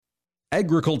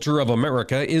Agriculture of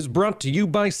America is brought to you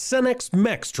by Cenex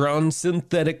Maxtron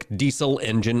synthetic diesel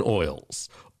engine oils.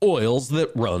 Oils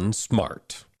that run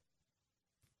smart.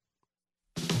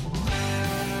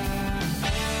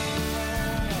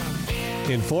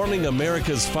 Informing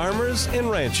America's farmers and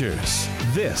ranchers.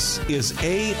 This is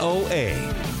AOA,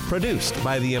 produced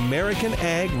by the American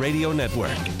Ag Radio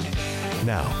Network.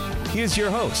 Now, here's your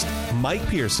host, Mike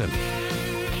Pearson.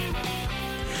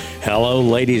 Hello,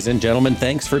 ladies and gentlemen.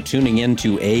 Thanks for tuning in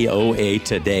to AOA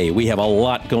today. We have a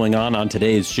lot going on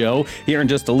today's show. Here in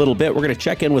just a little bit, we're going to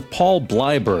check in with Paul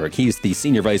Bleiberg. He's the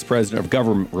Senior Vice President of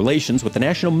Government Relations with the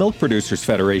National Milk Producers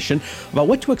Federation about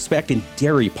what to expect in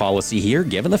dairy policy here,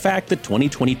 given the fact that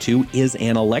 2022 is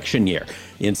an election year.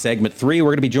 In segment 3, we're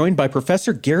going to be joined by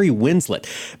Professor Gary Winslett.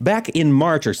 Back in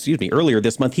earlier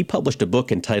this month, he published a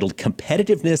book entitled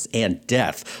Competitiveness and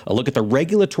Death, a look at the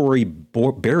regulatory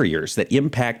barriers that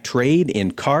impact trade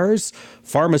in cars,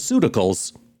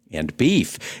 pharmaceuticals, and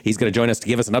beef. He's going to join us to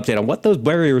give us an update on what those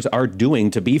barriers are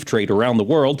doing to beef trade around the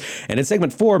world. And in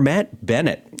segment 4, Matt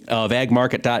Bennett of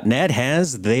agmarket.net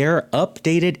has their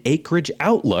updated acreage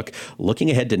outlook,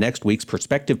 looking ahead to next week's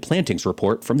Prospective Plantings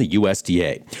report from the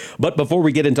USDA. But before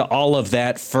we get into all of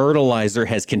that, fertilizer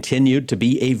has continued to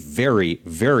be a very,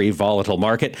 very volatile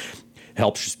market.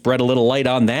 Help spread a little light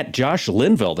on that. Josh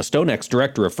Linville, the StoneX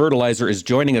Director of Fertilizer, is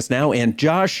joining us now. And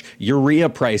Josh, urea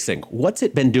pricing, what's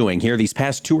it been doing here these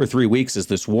past 2 or 3 weeks as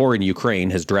this war in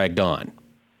Ukraine has dragged on?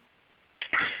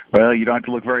 Well, you don't have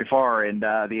to look very far, and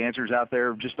the answer's out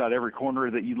there just about every corner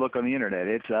that you look on the internet.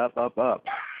 It's up, up, up.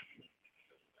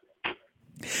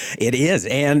 It is.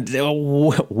 And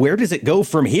where does it go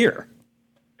from here?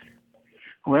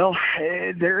 Well,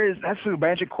 that's the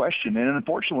magic question, and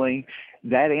unfortunately,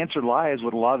 that answer lies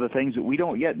with a lot of the things that we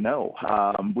don't yet know.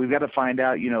 We've got to find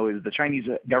out, is the Chinese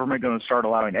government going to start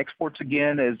allowing exports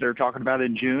again, as they're talking about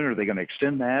in June? Are they going to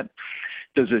extend that?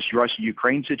 Does this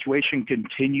Russia-Ukraine situation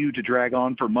continue to drag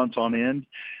on for months on end?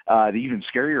 The even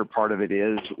scarier part of it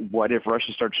is, what if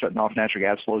Russia starts shutting off natural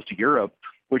gas flows to Europe,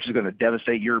 which is going to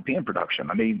devastate European production?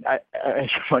 I mean, as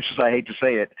much as I hate to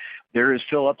say it, there is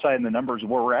still upside in the numbers of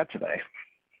where we're at today.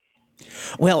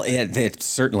 Well, it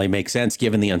certainly makes sense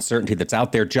given the uncertainty that's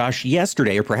out there. Josh,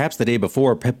 yesterday, or perhaps the day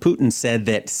before, Putin said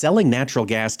that selling natural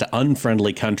gas to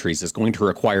unfriendly countries is going to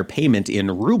require payment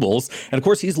in rubles. And of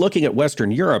course, he's looking at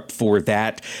Western Europe for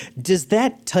that. Does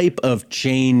that type of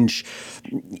change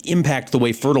impact the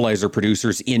way fertilizer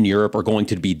producers in Europe are going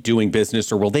to be doing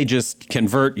business, or will they just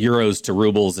convert euros to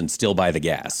rubles and still buy the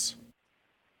gas?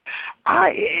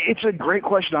 It's a great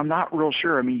question. I'm not real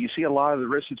sure. I mean, you see a lot of the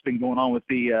risk that's been going on with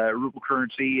the ruble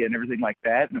currency and everything like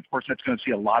that. And, of course, that's going to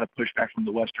see a lot of pushback from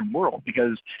the Western world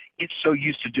because it's so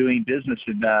used to doing business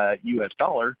in U.S.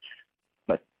 dollar.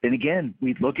 But then again,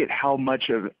 we look at how much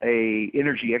of a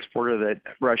energy exporter that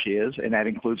Russia is, and that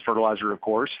includes fertilizer, of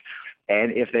course.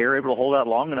 And if they are able to hold out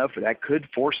long enough, that could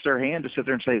force their hand to sit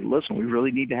there and say, listen, we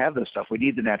really need to have this stuff. We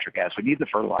need the natural gas. We need the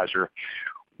fertilizer.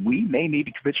 We may need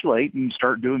to capitulate and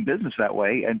start doing business that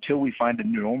way until we find a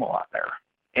new normal out there.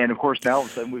 And, of course, now all of a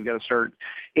sudden we've got to start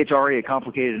 – it's already a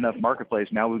complicated enough marketplace.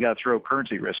 Now we've got to throw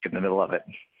currency risk in the middle of it.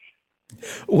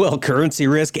 Well, currency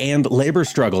risk and labor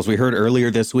struggles. We heard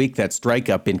earlier this week that strike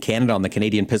up in Canada on the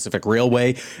Canadian Pacific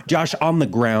Railway. Josh, on the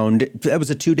ground, that was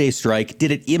a 2-day strike.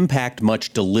 Did it impact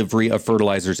much delivery of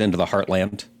fertilizers into the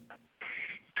heartland?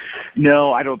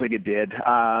 No, I don't think it did.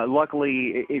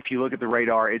 Luckily, if you look at the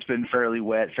radar, it's been fairly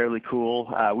wet, fairly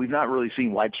cool. We've not really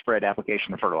seen widespread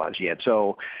application of fertilizer yet.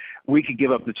 So we could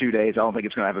give up the 2 days. I don't think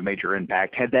it's going to have a major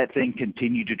impact. Had that thing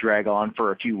continued to drag on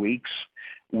for a few weeks,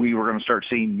 we were going to start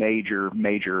seeing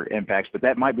major impacts. But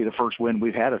that might be the first win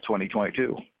we've had of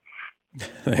 2022.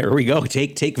 There we go.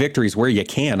 Take victories where you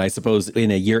can, I suppose,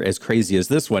 in a year as crazy as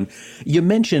this one. You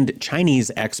mentioned Chinese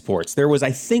exports. There was,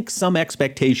 I think, some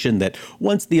expectation that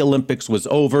once the Olympics was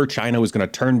over, China was going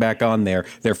to turn back on their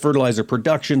fertilizer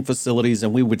production facilities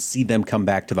and we would see them come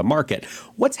back to the market.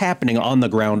 What's happening on the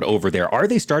ground over there? Are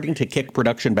they starting to kick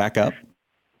production back up?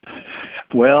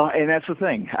 Well, and that's the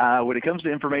thing. When it comes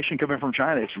to information coming from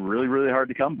China, it's really, really hard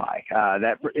to come by.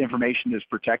 That information is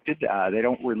protected. They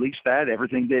don't release that.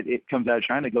 Everything that it comes out of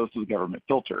China goes through the government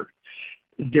filter.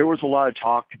 There was a lot of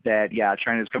talk that,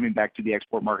 China's coming back to the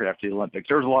export market after the Olympics.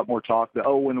 There was a lot more talk that,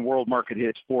 when the world market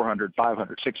hits 400,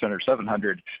 500, 600,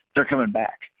 700, they're coming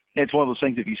back. And it's one of those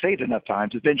things, if you say it enough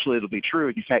times, eventually it'll be true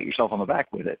and you pat yourself on the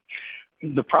back with it.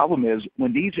 The problem is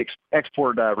when these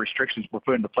export restrictions were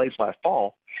put into place last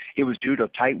fall, it was due to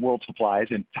tight world supplies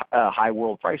and high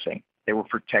world pricing. They were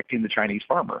protecting the Chinese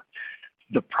farmer.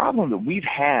 The problem that we've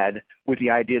had with the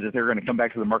idea that they're going to come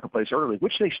back to the marketplace early,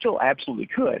 which they still absolutely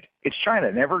could. It's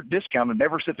China. Never discount and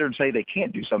never sit there and say they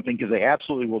can't do something, because they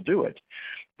absolutely will do it.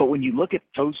 But when you look at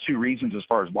those two reasons as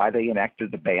far as why they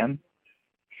enacted the ban,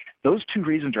 those two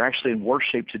reasons are actually in worse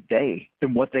shape today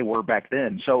than what they were back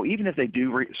then. So even if they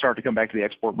do start to come back to the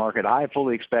export market, I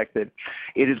fully expect that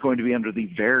it is going to be under the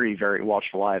very, very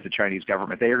watchful eye of the Chinese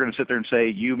government. They are going to sit there and say,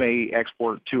 you may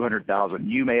export 200,000,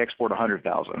 you may export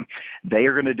 100,000. They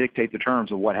are going to dictate the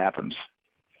terms of what happens.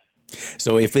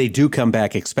 So if they do come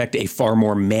back, expect a far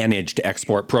more managed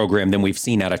export program than we've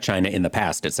seen out of China in the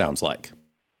past, it sounds like.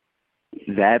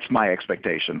 That's my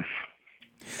expectation.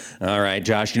 All right,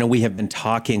 Josh, we have been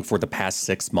talking for the past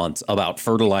 6 months about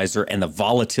fertilizer and the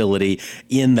volatility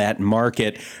in that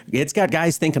market. It's got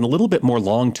guys thinking a little bit more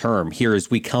long term here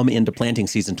as we come into planting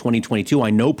season 2022.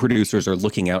 I know producers are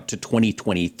looking out to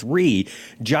 2023.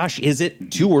 Josh, is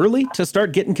it too early to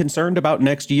start getting concerned about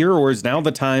next year, or is now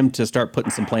the time to start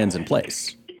putting some plans in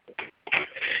place?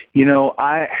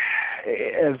 A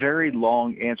very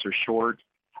long answer short,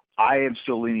 I am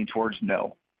still leaning towards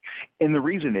no. And the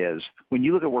reason is, when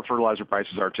you look at where fertilizer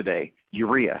prices are today,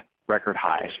 urea, record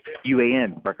highs,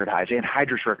 UAN, record highs,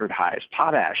 anhydrous, record highs,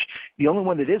 potash. The only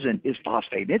one that isn't is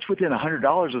phosphate. And it's within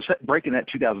 $100 of breaking that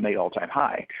 2008 all-time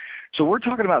high. So we're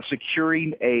talking about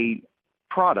securing a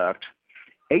product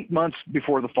 8 months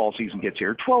before the fall season gets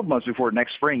here, 12 months before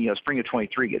next spring, spring of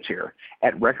 23 gets here,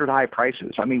 at record high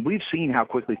prices. I mean, we've seen how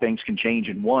quickly things can change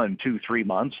in 1, 2, 3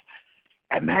 months.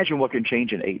 Imagine what can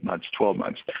change in 8 months, 12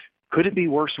 months. Could it be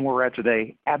worse than where we're at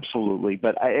today? Absolutely.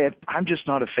 But I'm just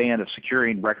not a fan of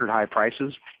securing record high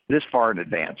prices this far in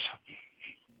advance.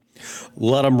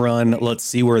 Let them run. Let's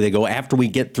see where they go. After we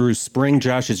get through spring,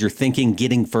 Josh, as you're thinking,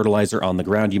 getting fertilizer on the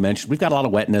ground, you mentioned we've got a lot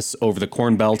of wetness over the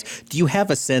Corn Belt. Do you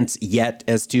have a sense yet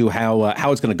as to how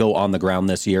it's going to go on the ground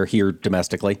this year here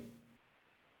domestically?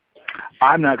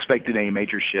 I'm not expecting any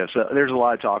major shifts. There's a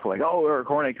lot of talk like, are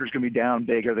corn acres going to be down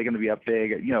big? Are they going to be up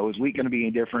big? Is wheat going to be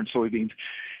any different? Soybeans?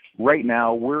 Right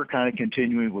now, we're kind of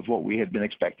continuing with what we had been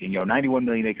expecting. 91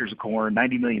 million acres of corn,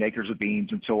 90 million acres of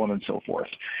beans, and so on and so forth.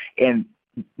 And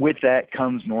with that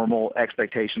comes normal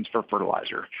expectations for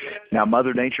fertilizer. Now,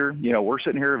 Mother Nature, we're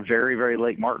sitting here very, very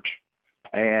late March.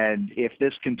 And if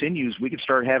this continues, we could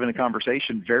start having a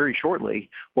conversation very shortly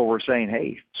where we're saying,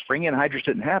 hey, spring anhydrous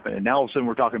didn't happen. And now all of a sudden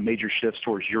we're talking major shifts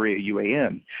towards urea,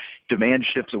 UAN, demand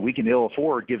shifts that we can ill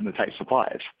afford given the tight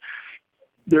supplies.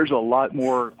 There's a lot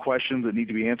more questions that need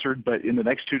to be answered, but in the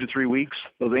next 2 to 3 weeks,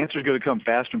 those answers are going to come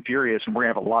fast and furious, and we're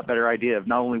going to have a lot better idea of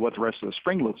not only what the rest of the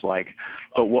spring looks like,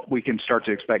 but what we can start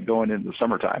to expect going into the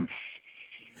summertime.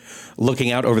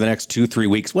 Looking out over the next 2-3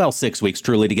 weeks, 6 weeks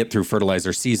truly to get through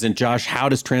fertilizer season. Josh, how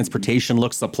does transportation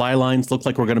look? Supply lines look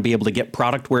like we're going to be able to get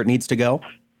product where it needs to go?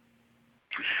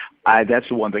 That's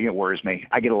the one thing that worries me.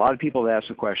 I get a lot of people that ask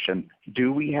the question,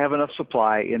 do we have enough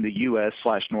supply in the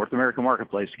U.S./North American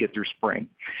marketplace to get through spring?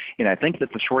 And I think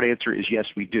that the short answer is yes,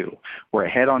 we do. We're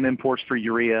ahead on imports for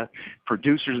urea.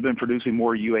 Producers have been producing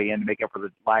more UAN to make up for the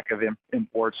lack of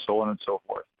imports, so on and so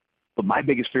forth. But my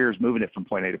biggest fear is moving it from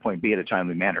point A to point B in a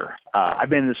timely manner. I've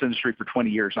been in this industry for 20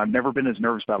 years, and I've never been as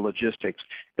nervous about logistics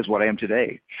as what I am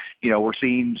today. We're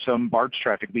seeing some barge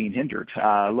traffic being hindered.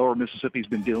 Lower Mississippi's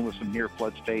been dealing with some near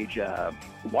flood stage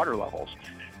water levels.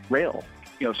 Rail,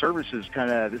 services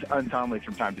kind of untimely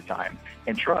from time to time.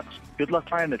 And trucks, good luck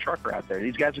finding the trucker out there.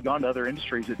 These guys have gone to other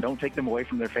industries that don't take them away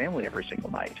from their family every single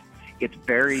night. It's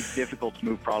very difficult to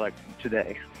move product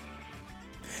today.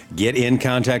 Get in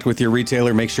contact with your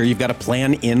retailer. Make sure you've got a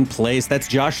plan in place. That's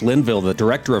Josh Linville, the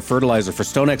Director of Fertilizer for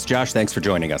StoneX. Josh, thanks for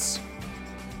joining us.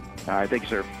 All right, thank you,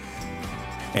 sir.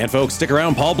 And folks, stick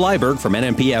around. Paul Bleiberg from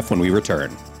NMPF when we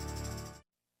return.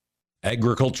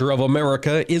 Agriculture of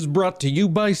America is brought to you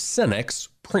by StoneX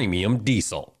Premium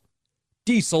Diesel.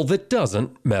 Diesel that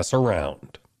doesn't mess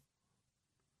around.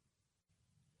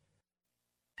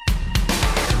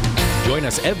 Join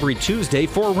us every Tuesday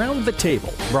for Around the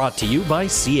Table, brought to you by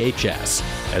CHS,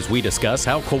 as we discuss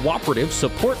how cooperatives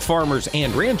support farmers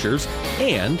and ranchers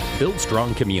and build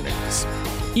strong communities.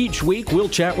 Each week, we'll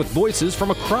chat with voices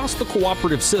from across the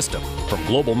cooperative system. From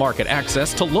global market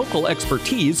access to local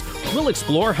expertise, we'll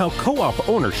explore how co-op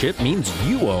ownership means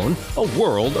you own a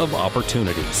world of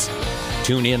opportunities.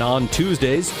 Tune in on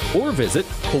Tuesdays or visit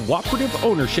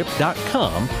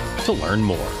cooperativeownership.com to learn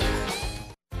more.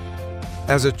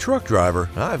 As a truck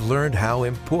driver, I've learned how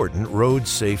important road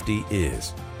safety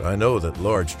is. I know that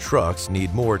large trucks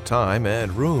need more time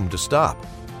and room to stop.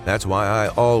 That's why I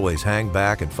always hang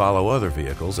back and follow other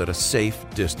vehicles at a safe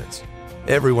distance.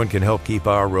 Everyone can help keep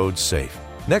our roads safe.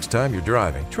 Next time you're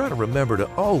driving, try to remember to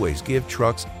always give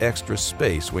trucks extra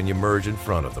space when you merge in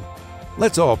front of them.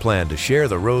 Let's all plan to share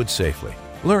the road safely.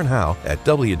 Learn how at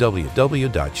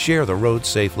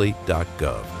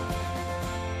www.sharetheroadsafely.gov.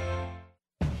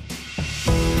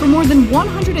 For more than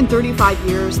 135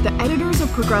 years, the editors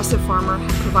of Progressive Farmer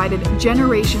have provided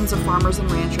generations of farmers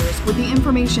and ranchers with the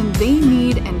information they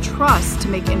need and trust to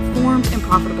make informed and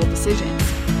profitable decisions.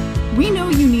 We know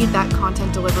you need that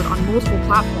content delivered on multiple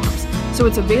platforms, so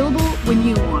it's available when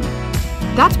you want it.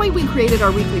 That's why we created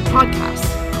our weekly podcast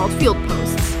called Field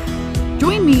Posts.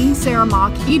 Join me, Sarah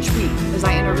Mock, each week as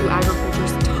I interview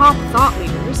agriculture's top thought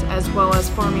leaders, as well as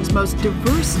farming's most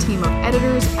diverse team of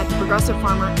editors at Progressive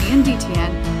Farmer and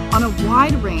DTN on a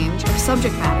wide range of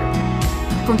subject matter.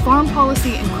 From farm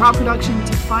policy and crop production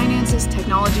to finances,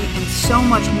 technology, and so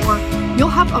much more, you'll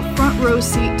have a front row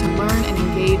seat to learn and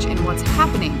engage in what's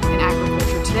happening in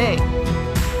agriculture today.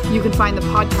 You can find the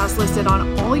podcast listed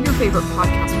on all your favorite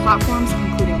podcast platforms,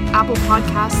 including Apple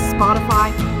Podcasts,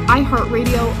 Spotify,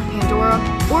 iHeartRadio, Pandora,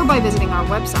 or by visiting our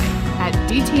website at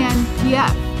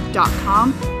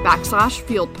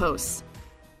dtnpf.com/fieldposts.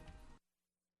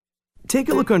 Take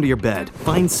a look under your bed.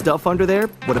 Find stuff under there?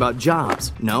 What about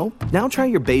jobs? No? Now try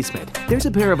your basement. There's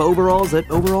a pair of overalls that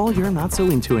overall you're not so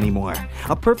into anymore.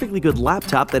 A perfectly good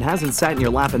laptop that hasn't sat in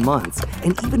your lap in months.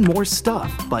 And even more stuff,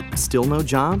 but still no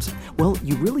jobs? Well,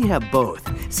 you really have both.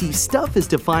 See, stuff is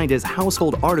defined as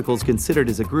household articles considered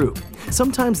as a group.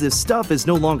 Sometimes this stuff is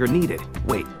no longer needed.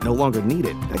 Wait, no longer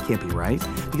needed? That can't be right.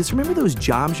 Because remember those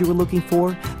jobs you were looking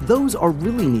for? Those are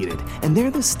really needed, and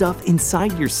they're the stuff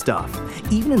inside your stuff.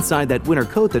 Even inside that winter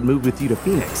coat that moved with you to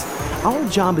Phoenix. Our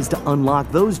job is to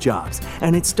unlock those jobs,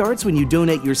 and it starts when you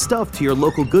donate your stuff to your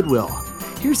local Goodwill.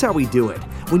 Here's how we do it.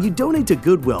 When you donate to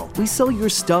Goodwill, we sell your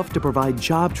stuff to provide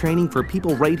job training for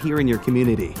people right here in your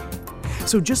community.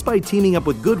 So just by teaming up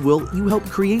with Goodwill, you help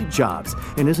create jobs.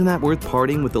 And isn't that worth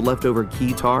parting with the leftover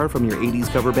keytar from your 80s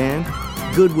cover band?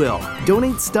 Goodwill.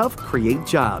 Donate stuff, create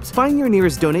jobs. Find your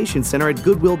nearest donation center at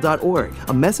goodwill.org.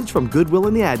 A message from Goodwill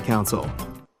and the Ad Council.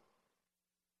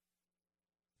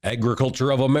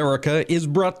 Agriculture of America is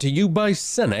brought to you by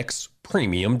StoneX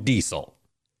Premium Diesel.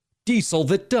 Diesel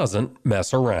that doesn't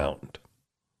mess around.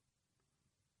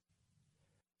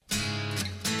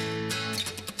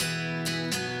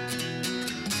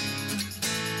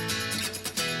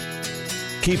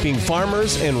 Keeping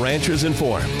farmers and ranchers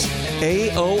informed.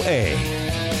 AOA.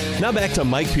 Now back to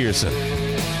Mike Pearson.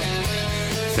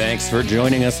 Thanks for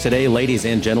joining us today, ladies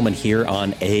and gentlemen, here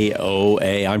on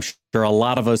AOA. I'm sure a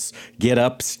lot of us get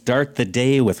up, start the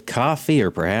day with coffee or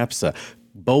perhaps a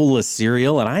bowl of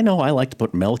cereal, and I know I like to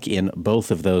put milk in both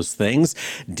of those things.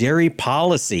 Dairy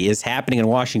policy is happening in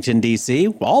Washington, D.C.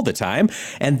 all the time,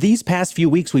 and these past few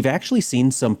weeks we've actually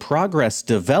seen some progress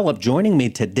develop. Joining me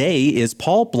today is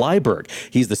Paul Bleiberg.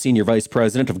 He's the Senior Vice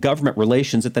President of Government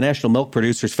Relations at the National Milk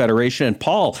Producers Federation. And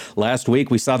Paul, last week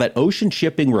we saw that Ocean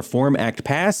Shipping Reform Act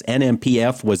pass.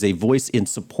 NMPF was a voice in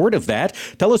support of that.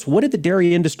 Tell us, what did the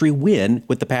dairy industry win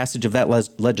with the passage of that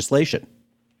legislation?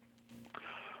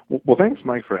 Well, thanks,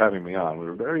 Mike, for having me on. We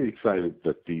were very excited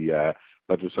that the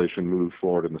legislation moved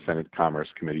forward in the Senate Commerce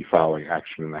Committee following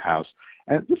action in the House.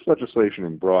 And this legislation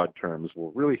in broad terms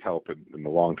will really help in the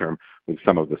long term with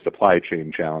some of the supply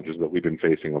chain challenges that we've been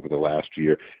facing over the last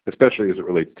year, especially as it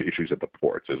relates to issues at the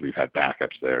ports, as we've had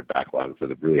backups there, backlogs that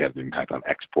have really had an impact on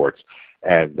exports.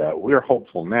 And we're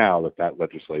hopeful now that that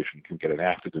legislation can get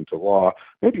enacted into law,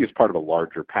 maybe as part of a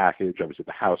larger package. Obviously,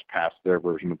 the House passed their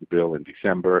version of the bill in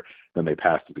December. Then they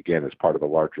passed it again as part of a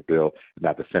larger bill. And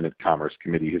now the Senate Commerce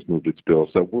Committee has moved its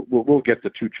bill. So we'll get the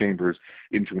two chambers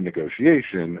into a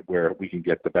negotiation where we can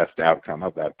get the best outcome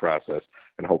of that process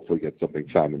and hopefully get something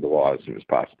signed into law as soon as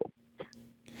possible.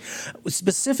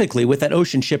 Specifically, with that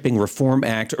Ocean Shipping Reform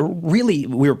Act, really,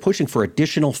 we were pushing for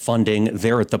additional funding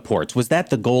there at the ports. Was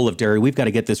that the goal of dairy? We've got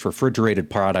to get this refrigerated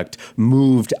product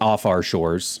moved off our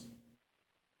shores.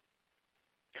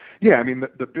 Yeah, I mean,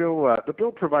 the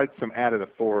bill provides some added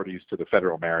authorities to the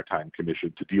Federal Maritime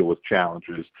Commission to deal with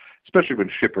challenges, especially when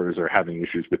shippers are having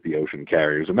issues with the ocean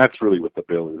carriers. And that's really what the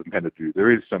bill is intended to do. There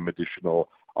is some additional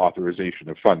authorization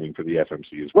of funding for the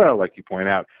FMC as well, like you point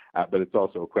out, but it's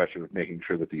also a question of making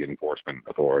sure that the enforcement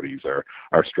authorities are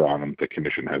strong and the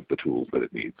Commission has the tools that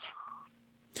it needs.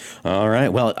 All right.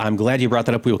 Well, I'm glad you brought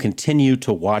that up. We will continue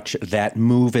to watch that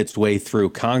move its way through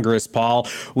Congress, Paul.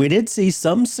 We did see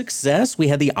some success. We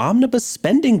had the omnibus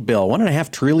spending bill, $1.5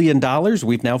 trillion.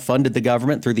 We've now funded the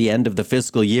government through the end of the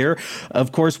fiscal year.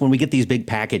 Of course, when we get these big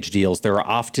package deals, there are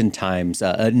oftentimes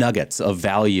nuggets of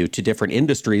value to different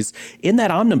industries. In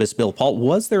that omnibus bill, Paul,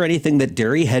 was there anything that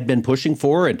dairy had been pushing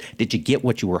for? And did you get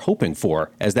what you were hoping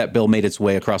for as that bill made its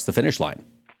way across the finish line?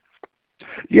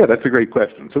 Yeah, that's a great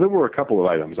question. So there were a couple of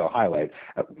items I'll highlight.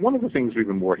 One of the things we've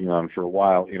been working on for a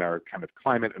while in our kind of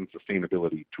climate and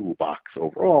sustainability toolbox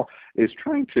overall is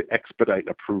trying to expedite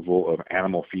approval of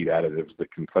animal feed additives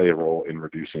that can play a role in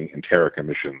reducing enteric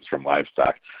emissions from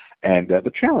livestock. And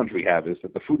the challenge we have is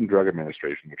that the Food and Drug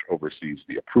Administration, which oversees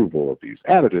the approval of these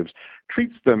additives,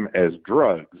 treats them as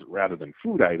drugs rather than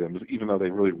food items, even though they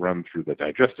really run through the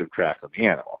digestive tract of the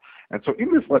animal. And so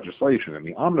in this legislation, in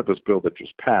the omnibus bill that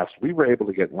just passed, we were able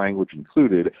to get language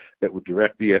included that would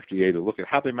direct the FDA to look at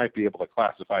how they might be able to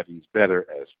classify these better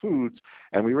as foods,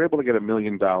 and we were able to get $1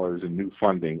 million in new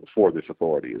funding for this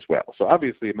authority as well. So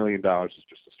obviously $1 million is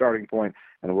just a starting point,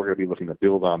 and we're going to be looking to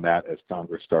build on that as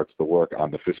Congress starts the work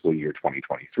on the fiscal year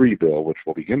 2023 bill, which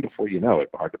will begin before you know it.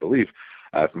 Hard to believe,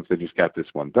 since they just got this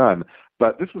one done.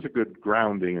 But this was a good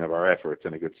grounding of our efforts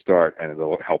and a good start, and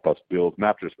it'll help us build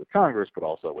not just with Congress, but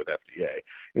also with FDA.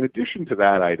 In addition to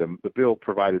that item, the bill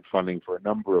provided funding for a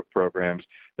number of programs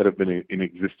that have been in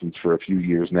existence for a few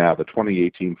years now. The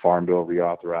 2018 Farm Bill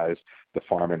reauthorized the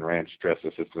Farm and Ranch Stress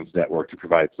Assistance Network to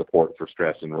provide support for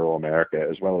stress in rural America,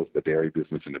 as well as the Dairy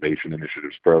Business Innovation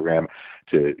Initiatives Program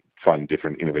to fund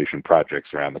different innovation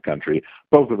projects around the country.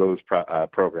 Both of those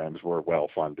programs were well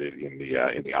funded in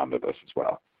the omnibus as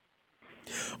well.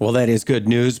 Well, that is good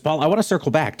news. Paul, I want to circle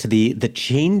back to the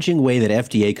changing way that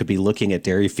FDA could be looking at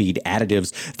dairy feed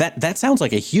additives. That sounds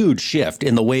like a huge shift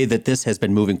in the way that this has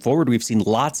been moving forward. We've seen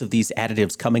lots of these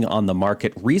additives coming on the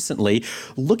market recently.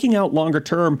 Looking out longer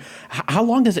term, how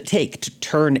long does it take to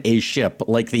turn a ship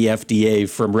like the FDA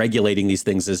from regulating these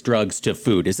things as drugs to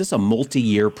food? Is this a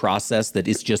multi-year process that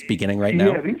is just beginning right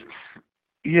now?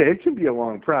 Yeah, it can be a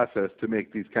long process to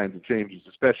make these kinds of changes,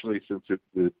 especially since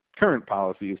the current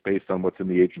policy is based on what's in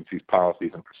the agency's policies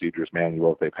and procedures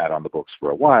manual that they've had on the books for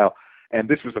a while. And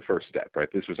this was the first step, right?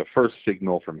 This was a first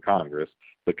signal from Congress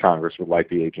that Congress would like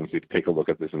the agency to take a look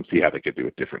at this and see how they could do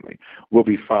it differently. We'll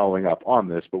be following up on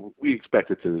this, but we expect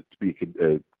it to be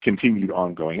a continued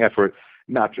ongoing effort,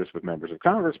 not just with members of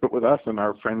Congress, but with us and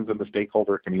our friends in the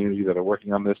stakeholder community that are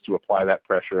working on this to apply that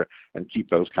pressure and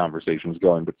keep those conversations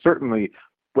going. But certainly,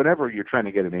 whenever you're trying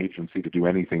to get an agency to do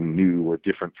anything new or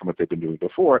different from what they've been doing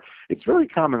before, it's very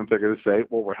common that they're going to say,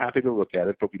 well, we're happy to look at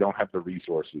it, but we don't have the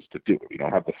resources to do it. We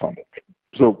don't have the funding.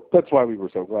 So that's why we were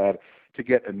so glad to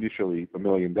get initially $1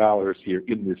 million here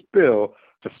in this bill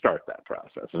to start that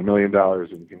process. And $1 million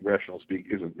in congressional speak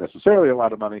isn't necessarily a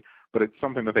lot of money, but it's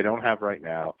something that they don't have right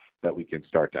now that we can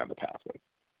start down the pathway.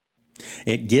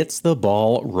 It gets the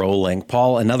ball rolling.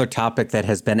 Paul, another topic that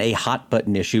has been a hot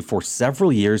button issue for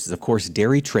several years is, of course,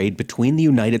 dairy trade between the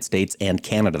United States and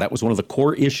Canada. That was one of the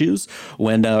core issues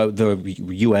when the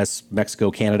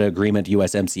U.S.-Mexico-Canada agreement,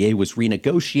 USMCA, was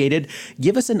renegotiated.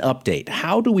 Give us an update.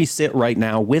 How do we sit right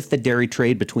now with the dairy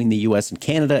trade between the U.S. and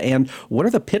Canada, and what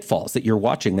are the pitfalls that you're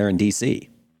watching there in D.C.?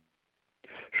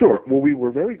 Sure. Well, we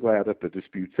were very glad that the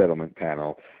dispute settlement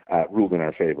panel ruled in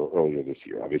our favor earlier this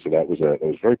year. Obviously, that was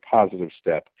a very positive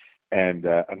step. And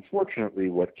unfortunately,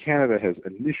 what Canada has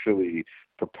initially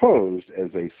proposed as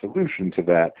a solution to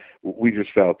that, we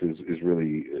just felt is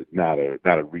really not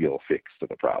a real fix to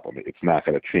the problem. It's not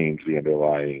going to change the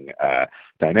underlying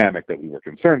dynamic that we were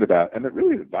concerned about, and it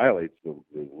really violates the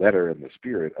letter and the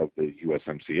spirit of the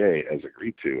USMCA as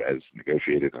agreed to, as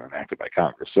negotiated and enacted by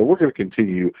Congress. So we're going to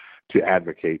continue to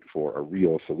advocate for a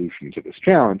real solution to this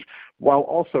challenge, while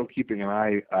also keeping an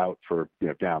eye out for,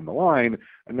 down the line,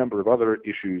 a number of other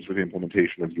issues with the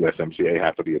implementation of USMCA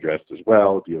have to be addressed as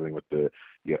well, dealing with the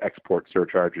export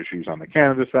surcharge issues on the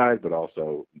Canada side, but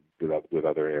also with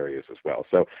other areas as well.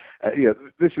 So,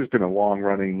 this has been a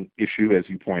long-running issue, as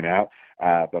you point out,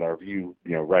 but our view,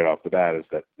 right off the bat, is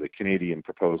that the Canadian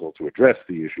proposal to address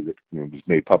the issue that was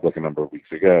made public a number of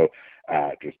weeks ago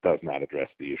just does not address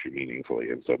the issue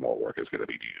meaningfully, and so more work is going to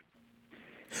be needed.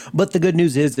 But the good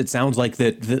news is it sounds like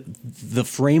that the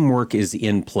framework is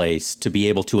in place to be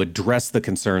able to address the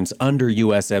concerns under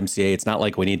USMCA. It's not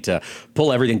like we need to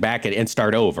pull everything back and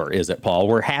start over, is it, Paul?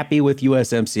 We're happy with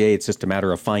USMCA. It's just a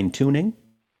matter of fine-tuning?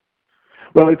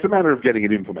 Well, it's a matter of getting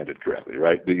it implemented correctly,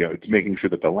 right? It's making sure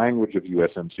that the language of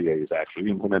USMCA is actually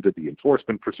implemented. The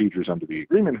enforcement procedures under the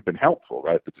agreement have been helpful,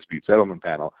 right? The dispute settlement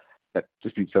panel that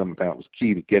dispute settlement panel was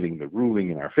key to getting the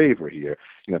ruling in our favor here.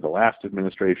 The last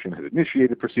administration had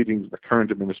initiated proceedings. The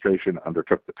current administration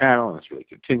undertook the panel, and it's really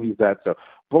continued that. So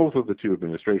both of the two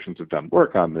administrations have done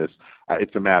work on this.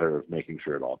 It's a matter of making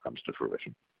sure it all comes to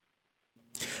fruition.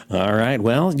 All right.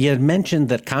 Well, you mentioned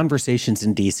that conversations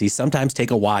in D.C. sometimes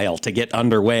take a while to get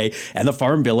underway, and the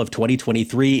Farm Bill of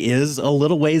 2023 is a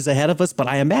little ways ahead of us. But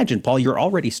I imagine, Paul, you're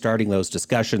already starting those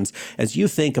discussions. As you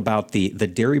think about the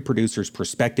dairy producer's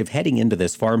perspective heading into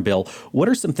this Farm Bill, what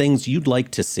are some things you'd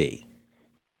like to see?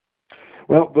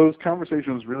 Well, those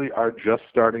conversations really are just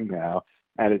starting now.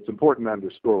 And it's important to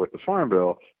underscore with the Farm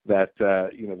Bill that,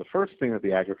 the first thing that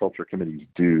the agriculture committees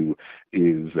do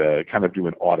is kind of do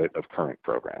an audit of current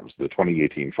programs. The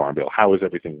 2018 Farm Bill, how is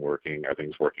everything working? Are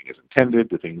things working as intended?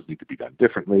 Do things need to be done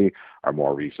differently? Are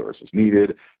more resources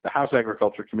needed? The House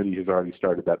Agriculture Committee has already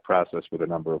started that process with a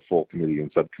number of full committee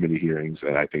and subcommittee hearings,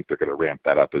 and I think they're going to ramp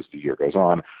that up as the year goes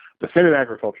on. The Senate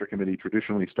Agriculture Committee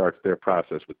traditionally starts their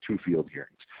process with 2 field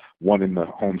hearings, one in the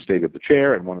home state of the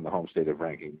chair and one in the home state of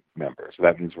ranking member. So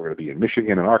that means we're going to be in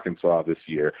Michigan and Arkansas this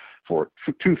year for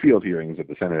 2 field hearings of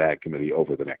the Senate Ag Committee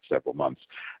over the next several months.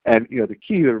 And, the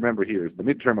key to remember here is the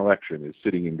midterm election is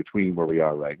sitting in between where we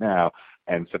are right now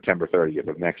and September 30th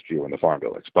of next year when the Farm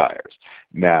Bill expires.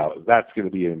 Now, that's going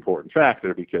to be an important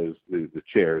factor because the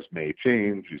chairs may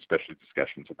change, especially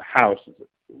discussions in the House. It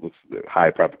looks the high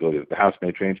probability that the House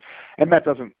may change. And that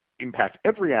doesn't impact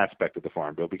every aspect of the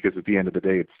Farm Bill because at the end of the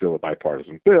day, it's still a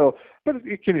bipartisan bill, but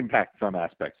it can impact some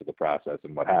aspects of the process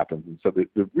and what happens. And so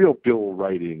the real bill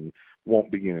writing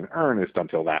won't begin in earnest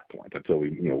until that point, until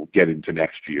we get into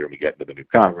next year and we get into the new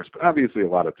Congress. But obviously a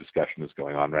lot of discussion is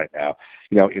going on right now.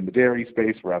 In the dairy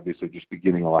space, we're obviously just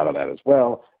beginning a lot of that as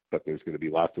well. But there's going to be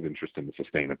lots of interest in the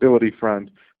sustainability front.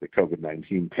 The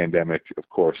COVID-19 pandemic, of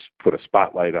course, put a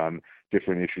spotlight on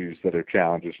different issues that are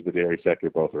challenges for the dairy sector,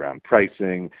 both around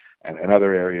pricing and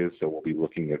other areas. So we'll be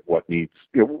looking at what needs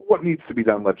to be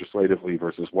done legislatively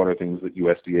versus what are things that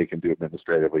USDA can do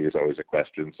administratively is always a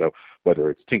question. So whether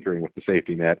it's tinkering with the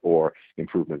safety net or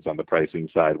improvements on the pricing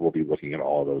side, we'll be looking at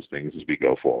all of those things as we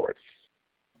go forward.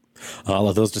 All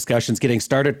of those discussions getting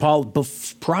started. Paul,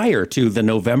 prior to the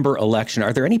November election,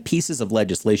 are there any pieces of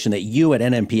legislation that you at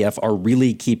NMPF are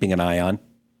really keeping an eye on?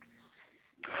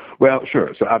 Well,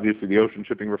 sure. So obviously the Ocean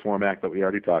Shipping Reform Act that we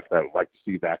already talked about, we'd like to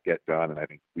see that get done, and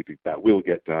we think that will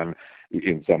get done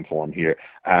in some form here.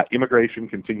 Immigration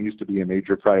continues to be a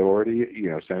major priority.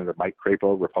 Senator Mike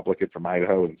Crapo, Republican from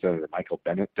Idaho, and Senator Michael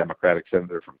Bennett, Democratic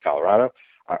senator from Colorado,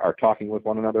 are talking with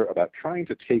one another about trying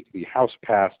to take the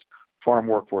House-passed Farm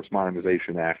Workforce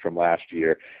Modernization Act from last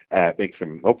year,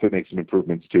 hopefully make some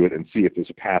improvements to it and see if there's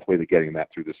a pathway to getting that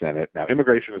through the Senate. Now,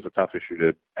 immigration is a tough issue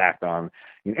to act on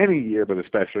in any year, but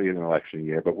especially in an election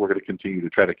year. But we're going to continue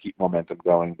to try to keep momentum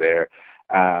going there.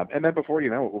 And then before you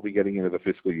know it, we'll be getting into the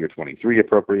fiscal year 23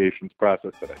 appropriations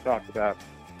process that I talked about.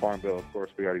 Farm Bill, of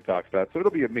course, we already talked about. So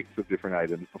it'll be a mix of different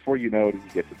items. Before you know it, as you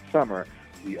get to the summer,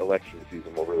 the election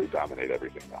season will really dominate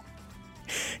everything now.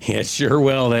 It sure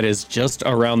will. That is just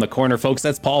around the corner, folks.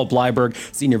 That's Paul Bleiberg,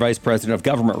 Senior Vice President of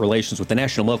Government Relations with the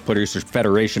National Milk Producers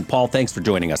Federation. Paul, thanks for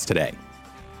joining us today.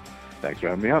 Thanks for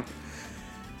having me on.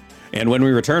 And when we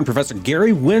return, Professor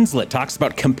Gary Winslett talks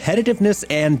about competitiveness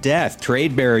and death,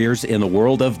 trade barriers in the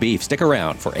world of beef. Stick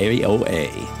around for AOA.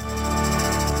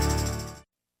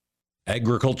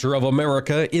 Agriculture of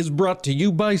America is brought to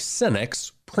you by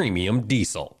StoneX Premium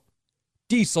Diesel.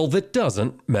 Diesel that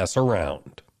doesn't mess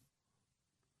around.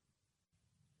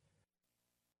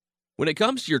 When it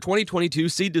comes to your 2022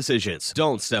 seed decisions,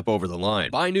 don't step over the line.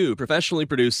 Buy new, professionally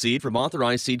produced seed from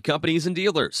authorized seed companies and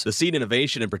dealers. The Seed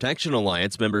Innovation and Protection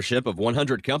Alliance membership of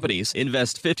 100 companies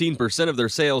invest 15% of their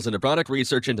sales into product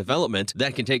research and development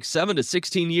that can take 7 to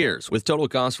 16 years, with total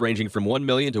costs ranging from $1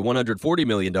 million to $140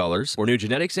 million for new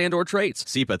genetics and or traits.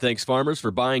 SEPA thanks farmers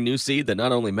for buying new seed that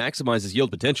not only maximizes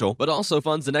yield potential, but also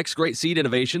funds the next great seed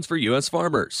innovations for U.S.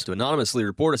 farmers. To anonymously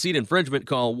report a seed infringement,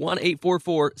 call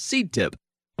 1-844-SEED-TIP.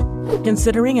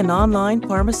 Considering an online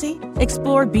pharmacy?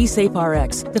 Explore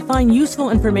BeSafeRx to find useful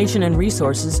information and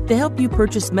resources to help you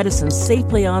purchase medicines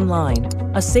safely online.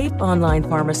 A safe online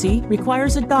pharmacy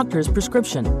requires a doctor's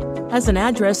prescription, has an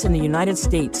address in the United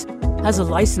States, has a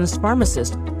licensed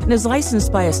pharmacist, and is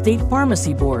licensed by a state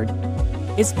pharmacy board.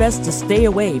 It's best to stay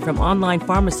away from online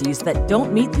pharmacies that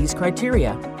don't meet these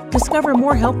criteria. Discover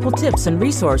more helpful tips and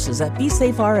resources at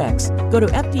BeSafeRx. Go to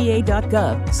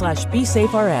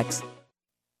fda.gov/BeSafeRx.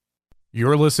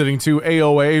 You're listening to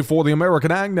AOA for the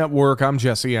American Ag Network. I'm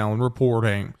Jesse Allen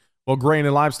reporting. Well, grain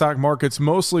and livestock markets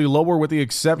mostly lower with the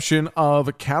exception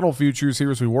of cattle futures here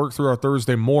as we work through our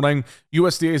Thursday morning.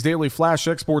 USDA's daily flash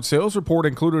export sales report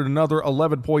included another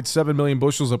 11.7 million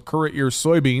bushels of current year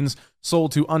soybeans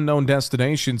sold to unknown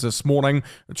destinations this morning.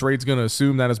 The trade's going to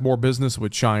assume that is more business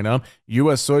with China.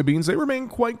 U.S. soybeans, they remain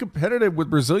quite competitive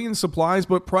with Brazilian supplies,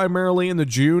 but primarily in the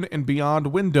June and beyond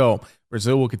window.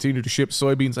 Brazil will continue to ship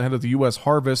soybeans ahead of the U.S.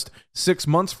 harvest 6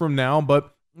 months from now,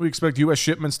 but we expect U.S.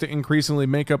 shipments to increasingly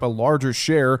make up a larger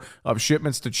share of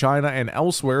shipments to China and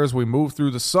elsewhere as we move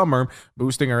through the summer,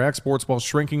 boosting our exports while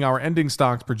shrinking our ending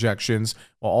stocks projections,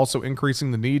 while also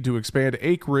increasing the need to expand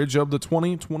acreage of the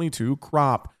 2022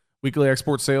 crop. Weekly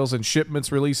export sales and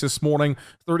shipments released this morning,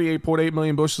 38.8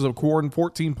 million bushels of corn,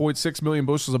 14.6 million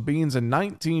bushels of beans, and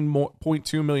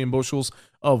 19.2 million bushels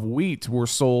of wheat were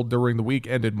sold during the week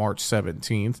ended March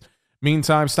 17th.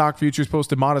 Meantime, stock futures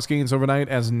posted modest gains overnight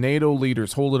as NATO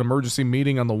leaders hold an emergency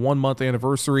meeting on the 1-month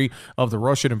anniversary of the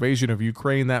Russian invasion of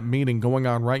Ukraine. That meeting going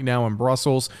on right now in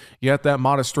Brussels. Yet that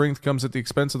modest strength comes at the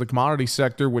expense of the commodity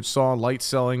sector, which saw light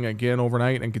selling again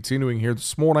overnight and continuing here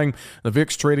this morning. The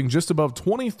VIX trading just above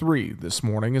 23 this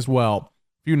morning as well.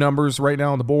 Few numbers right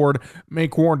now on the board. May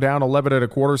corn down 11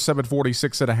 1/4,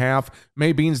 746 1/2.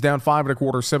 May beans down 5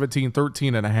 1/4,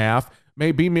 1713 1/2.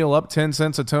 May bean meal up 10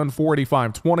 cents a ton,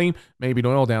 485.20. May bean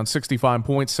oil down 65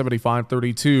 points,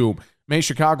 75.32. May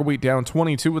Chicago wheat down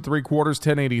 22 3/4,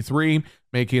 1083.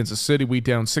 May Kansas City wheat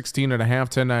down 16 1/2,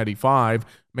 1095.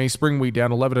 May spring wheat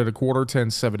down 11 1/4,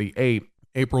 1078.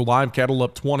 April live cattle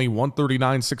up 20,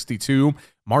 139.62.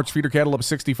 March feeder cattle up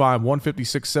 65,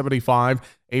 156.75.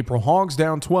 April hogs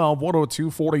down 12,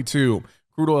 102.42.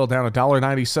 Crude oil down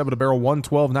 $1.97 a barrel,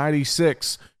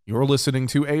 112.96. You're listening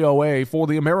to AOA for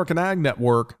the American Ag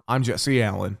Network. I'm Jesse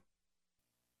Allen.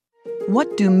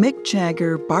 What do Mick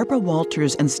Jagger, Barbara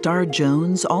Walters, and Star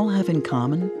Jones all have in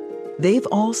common? They've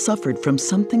all suffered from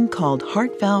something called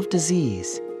heart valve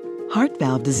disease. Heart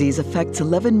valve disease affects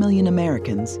 11 million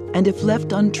Americans, and if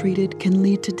left untreated, can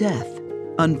lead to death.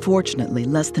 Unfortunately,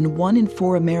 less than 1 in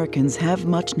 4 Americans have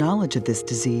much knowledge of this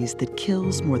disease that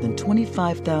kills more than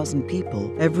 25,000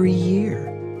 people every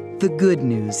year. The good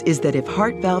news is that if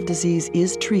heart valve disease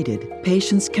is treated,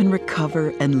 patients can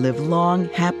recover and live long,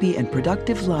 happy, and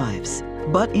productive lives.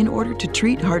 But in order to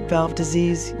treat heart valve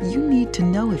disease, you need to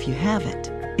know if you have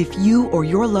it. If you or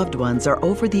your loved ones are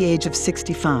over the age of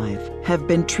 65, have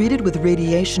been treated with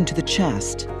radiation to the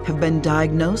chest, have been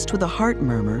diagnosed with a heart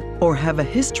murmur, or have a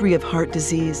history of heart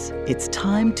disease, it's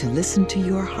time to listen to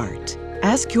your heart.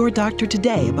 Ask your doctor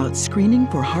today about screening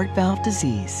for heart valve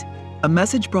disease. A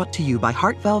message brought to you by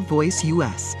Heart Valve Voice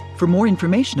US. For more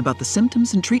information about the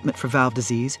symptoms and treatment for valve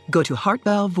disease, go to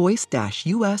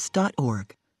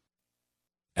heartvalvevoice-us.org.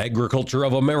 Agriculture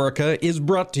of America is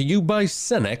brought to you by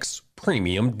StoneX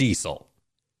Premium Diesel.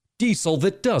 Diesel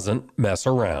that doesn't mess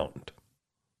around.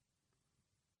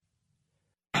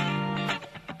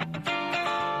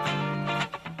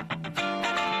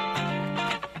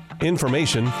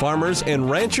 Information farmers and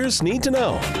ranchers need to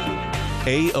know.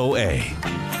 AOA.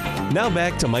 Now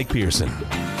back to Mike Pearson.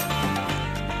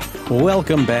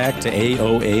 Welcome back to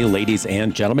AOA, ladies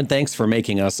and gentlemen. Thanks for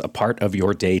making us a part of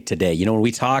your day today. You know, when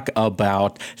we talk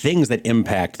about things that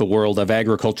impact the world of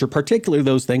agriculture, particularly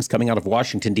those things coming out of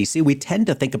Washington, D.C., we tend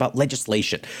to think about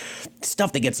legislation,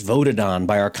 stuff that gets voted on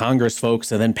by our Congress folks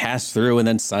and then passed through and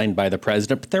then signed by the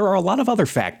president. But there are a lot of other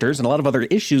factors and a lot of other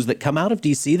issues that come out of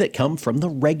D.C. that come from the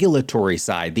regulatory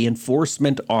side, the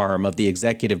enforcement arm of the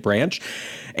executive branch.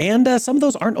 And some of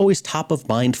those aren't always top of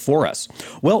mind for us.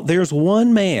 Well, there's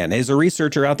one man. He's a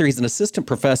researcher out there. He's an assistant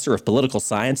professor of political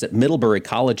science at Middlebury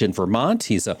College in Vermont.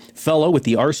 He's a fellow with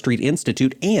the R Street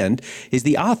Institute and is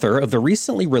the author of the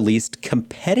recently released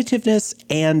Competitiveness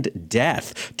and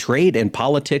Death, Trade and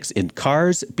Politics in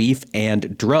Cars, Beef,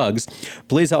 and Drugs.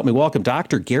 Please help me welcome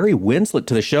Dr. Gary Winslett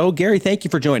to the show. Gary, thank you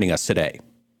for joining us today.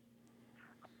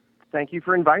 Thank you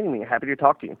for inviting me. Happy to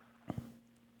talk to you.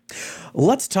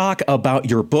 Let's talk about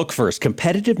your book first,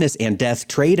 Competitiveness and Death,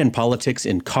 Trade and Politics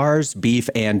in Cars, Beef,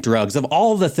 and Drugs. Of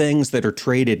all the things that are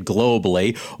traded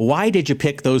globally, why did you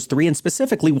pick those three? And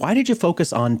specifically, why did you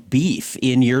focus on beef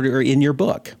in your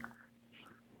book?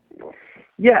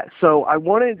 Yeah, so I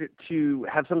wanted to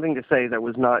have something to say that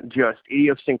was not just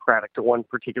idiosyncratic to one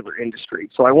particular industry.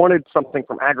 So I wanted something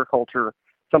from agriculture,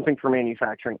 something from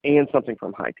manufacturing, and something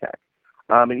from high tech.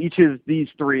 And each of these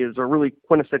three is a really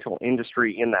quintessential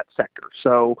industry in that sector.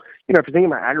 So, if you're thinking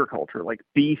about agriculture, like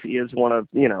beef is one of,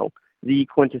 the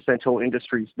quintessential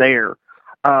industries there.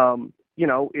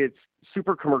 It's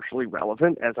super commercially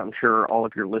relevant, as I'm sure all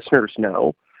of your listeners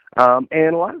know.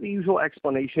 And a lot of the usual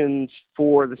explanations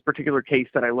for this particular case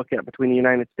that I look at between the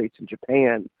United States and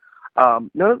Japan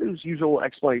None of those usual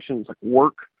explanations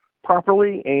work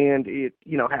properly, and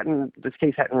this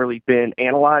case hadn't really been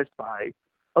analyzed by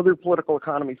other political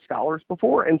economy scholars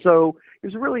before, and so it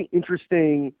was a really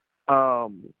interesting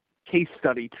case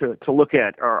study to look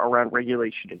at around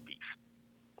regulation in beef.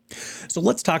 So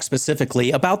let's talk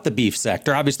specifically about the beef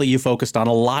sector. Obviously, you focused on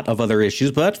a lot of other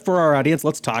issues, but for our audience,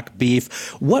 let's talk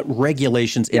beef. What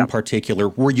regulations in particular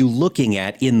were you looking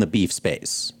at in the beef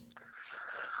space?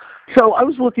 So I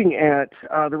was looking at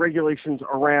the regulations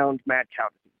around mad cow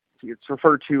disease. It's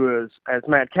referred to as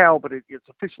mad cow, but it's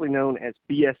officially known as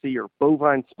BSE, or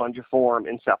bovine spongiform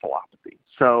encephalopathy.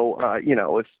 So,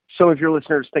 if some of your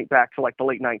listeners think back to the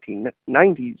late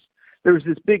 1990s, there was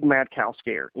this big mad cow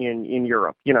scare in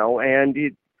Europe, and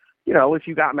if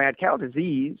you got mad cow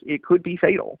disease, it could be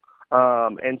fatal.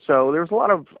 And so there's a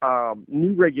lot of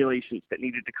new regulations that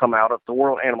needed to come out of the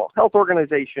World Animal Health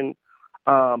Organization,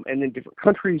 and then different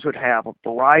countries would have a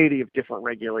variety of different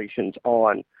regulations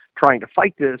on trying to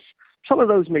fight this. Some of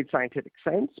those made scientific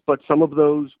sense, but some of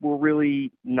those were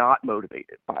really not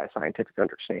motivated by a scientific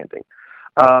understanding.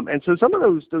 And so some of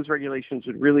those regulations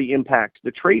would really impact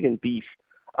the trade in beef.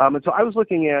 And so I was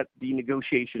looking at the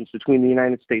negotiations between the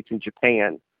United States and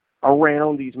Japan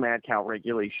around these mad cow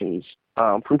regulations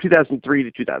from 2003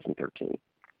 to 2013.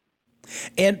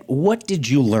 And what did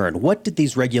you learn? What did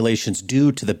these regulations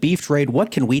do to the beef trade?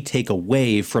 What can we take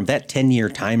away from that 10-year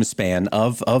time span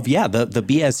of the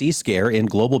BSE scare in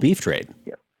global beef trade?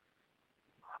 Yeah.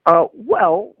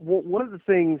 Well, one of the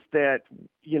things that,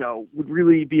 would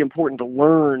really be important to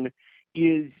learn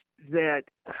is that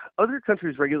other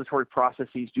countries' regulatory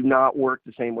processes do not work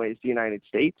the same way as the United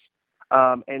States.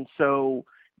 And so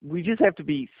we just have to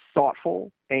be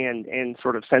thoughtful and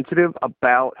sort of sensitive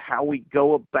about how we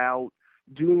go about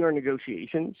doing our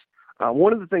negotiations.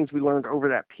 One of the things we learned over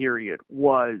that period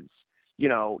was,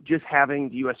 just having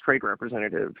the U.S. trade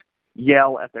representative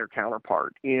yell at their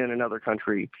counterpart in another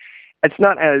country. It's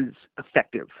not as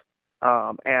effective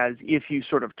as if you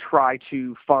sort of try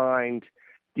to find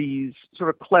these sort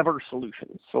of clever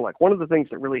solutions. So one of the things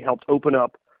that really helped open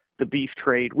up the beef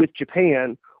trade with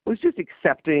Japan was just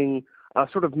accepting a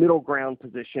sort of middle ground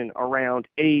position around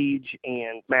age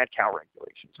and mad cow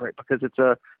regulations, right? Because it's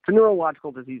a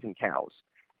neurological disease in cows,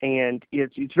 and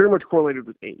it's very much correlated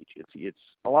with age. It's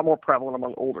a lot more prevalent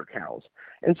among older cows.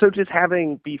 And so just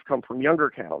having beef come from younger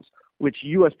cows, which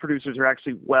U.S. producers are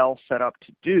actually well set up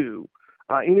to do,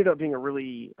 ended up being a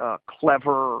really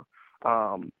clever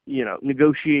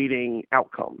negotiating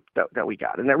outcome that we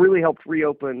got. And that really helped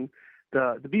reopen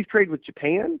the beef trade with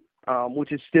Japan,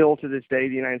 which is still to this day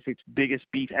the United States' biggest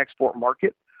beef export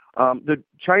market.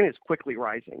 China is quickly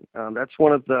rising. That's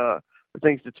one of the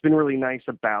things that's been really nice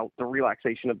about the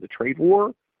relaxation of the trade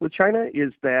war with China,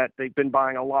 is that they've been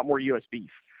buying a lot more U.S.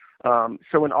 beef.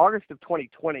 So in August of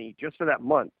 2020, just for that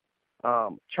month,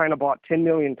 China bought 10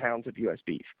 million pounds of U.S.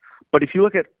 beef. But if you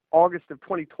look at August of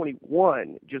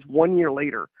 2021, just 1 year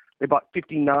later, they bought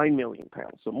 59 million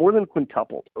pounds, so more than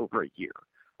quintupled over a year.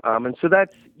 And so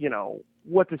that's,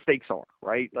 what the stakes are,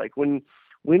 right? When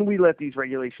we let these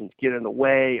regulations get in the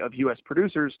way of U.S.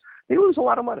 producers, they lose a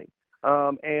lot of money.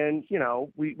 And,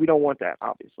 we don't want that,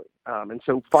 obviously. And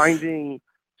so finding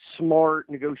smart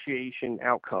negotiation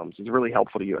outcomes is really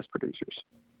helpful to U.S. producers.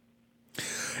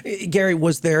 Gary,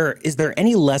 is there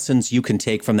any lessons you can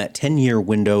take from that 10-year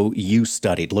window you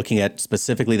studied, looking at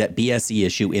specifically that BSE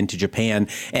issue into Japan,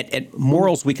 and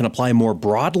morals we can apply more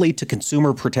broadly to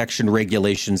consumer protection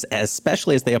regulations,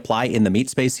 especially as they apply in the meat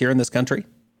space here in this country?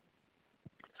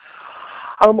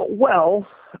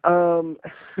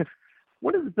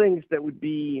 One of the things that would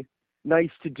be nice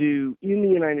to do in the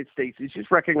United States is just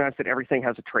recognize that everything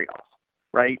has a trade-off,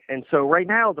 right? And so right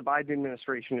now, the Biden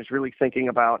administration is really thinking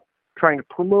about trying to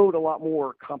promote a lot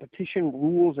more competition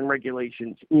rules and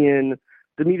regulations in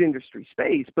the meat industry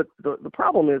space. But the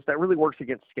problem is that really works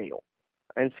against scale.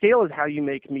 And scale is how you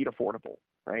make meat affordable,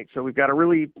 right? So we've got a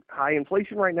really high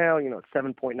inflation right now, it's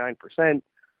 7.9%.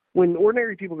 When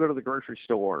ordinary people go to the grocery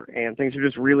store and things are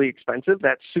just really expensive,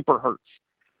 that super hurts.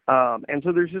 And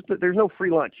so there's no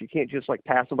free lunch. You can't just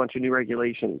pass a bunch of new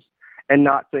regulations and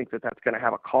not think that that's going to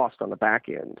have a cost on the back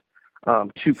end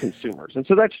to consumers. And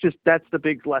so that's the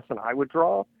big lesson I would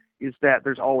draw, is that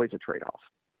there's always a trade-off.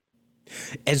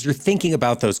 As you're thinking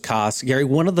about those costs, Gary,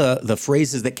 one of the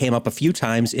phrases that came up a few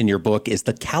times in your book is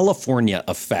the California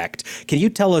effect. Can you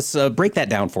tell us, break that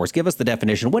down for us? Give us the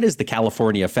definition. What is the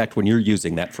California effect when you're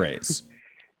using that phrase?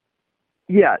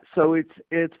 Yeah, so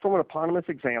it's from an eponymous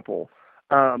example.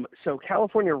 So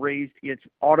California raised its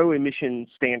auto emission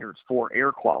standards for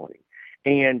air quality.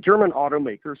 And German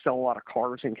automakers sell a lot of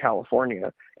cars in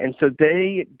California, and so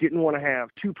they didn't want to have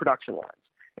two production lines.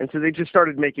 And so they just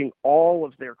started making all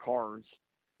of their cars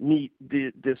meet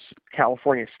this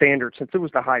California standard, since it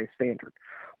was the highest standard.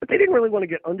 But they didn't really want to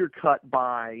get undercut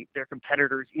by their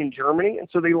competitors in Germany, and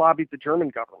so they lobbied the German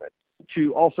government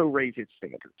to also raise its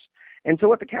standards. And so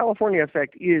what the California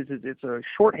effect is it's a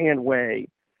shorthand way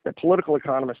that political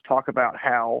economists talk about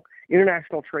how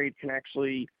international trade can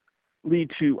actually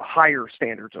lead to higher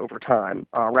standards over time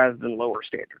rather than lower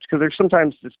standards. Because there's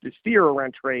sometimes this fear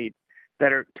around trade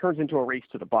that turns into a race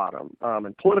to the bottom.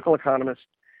 And political economists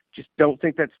just don't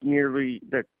think that's nearly,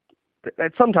 that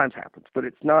sometimes happens, but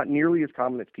it's not nearly as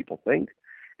common as people think.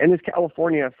 And this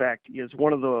California effect is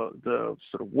one of the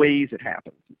sort of ways it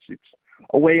happens. It's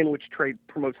a way in which trade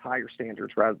promotes higher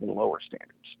standards rather than lower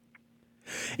standards.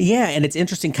 Yeah, and it's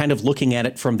interesting kind of looking at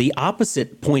it from the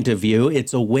opposite point of view.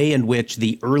 It's a way in which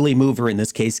the early mover, in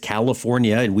this case,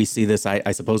 California, and we see this,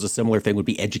 I suppose a similar thing would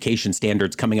be education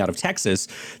standards coming out of Texas.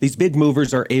 These big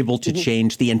movers are able to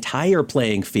change the entire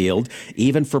playing field,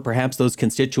 even for perhaps those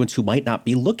constituents who might not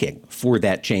be looking for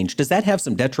that change. Does that have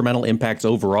some detrimental impacts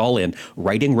overall in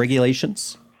writing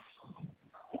regulations?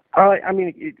 I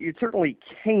mean, it certainly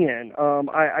can.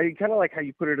 I kind of like how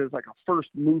you put it as like a first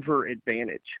mover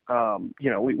advantage.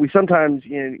 We sometimes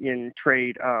in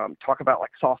trade talk about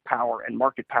like soft power and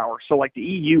market power. So like the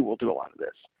EU will do a lot of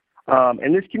this.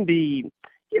 And this can be,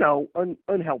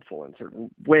 unhelpful in certain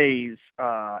ways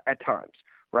at times,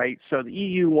 right? So the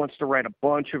EU wants to write a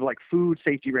bunch of like food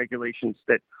safety regulations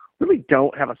that really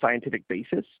don't have a scientific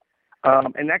basis.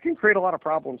 And that can create a lot of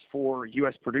problems for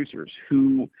U.S. producers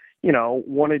who,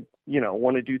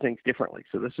 want to do things differently.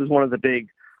 So this is one of the big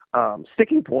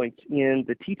sticking points in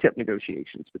the TTIP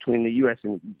negotiations between the U.S.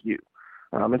 and the EU.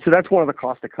 And so that's one of the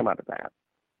costs that come out of that.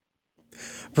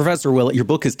 Professor Willett, your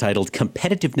book is titled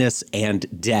Competitiveness and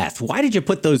Death. Why did you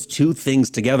put those two things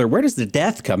together? Where does the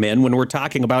death come in when we're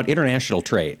talking about international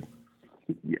trade?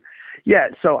 Yeah,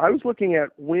 so I was looking at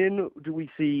when do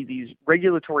we see these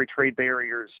regulatory trade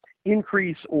barriers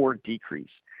increase or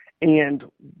decrease? And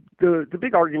the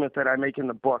big argument that I make in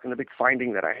the book and the big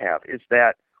finding that I have is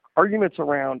that arguments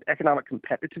around economic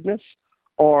competitiveness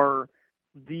are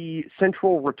the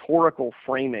central rhetorical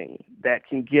framing that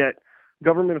can get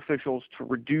government officials to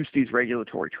reduce these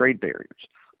regulatory trade barriers.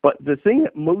 But the thing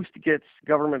that most gets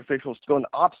government officials to go in the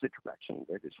opposite direction,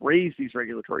 that is raise these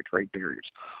regulatory trade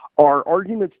barriers, are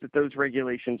arguments that those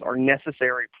regulations are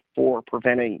necessary for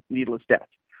preventing needless death.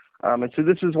 And so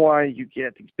this is why you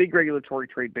get these big regulatory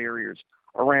trade barriers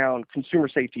around consumer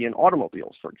safety in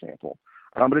automobiles, for example.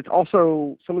 But it's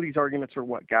also, some of these arguments are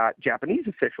what got Japanese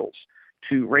officials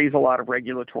to raise a lot of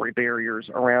regulatory barriers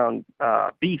around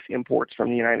beef imports from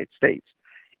the United States.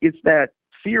 It's that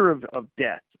fear of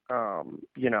death,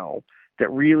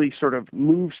 that really sort of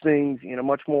moves things in a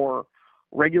much more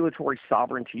regulatory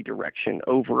sovereignty direction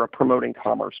over a promoting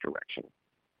commerce direction.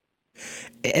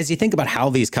 As you think about how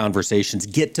these conversations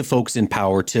get to folks in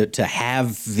power to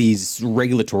have these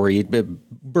regulatory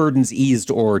burdens eased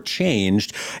or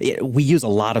changed, we use a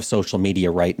lot of social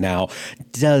media right now.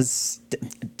 Do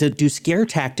scare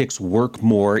tactics work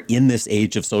more in this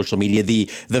age of social media?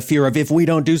 The fear of if we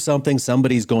don't do something,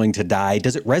 somebody's going to die.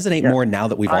 Does it resonate more now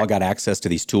that we've all got access to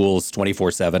these tools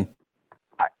 24/7?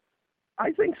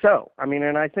 I think so. I mean,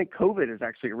 and I think COVID is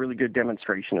actually a really good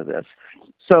demonstration of this.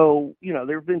 So,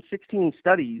 there have been 16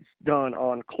 studies done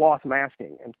on cloth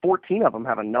masking, and 14 of them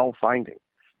have a null finding.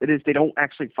 That is, they don't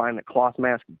actually find that cloth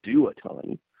masks do a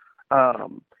ton.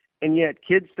 And yet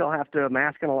kids still have to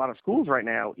mask in a lot of schools right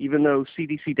now, even though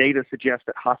CDC data suggests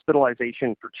that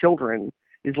hospitalization for children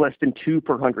is less than 2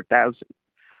 per 100,000.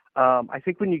 I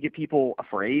think when you get people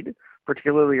afraid,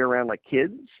 particularly around like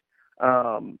kids,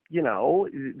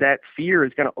 that fear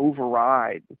is going to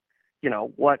override,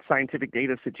 what scientific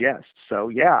data suggests. So,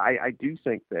 yeah, I do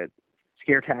think that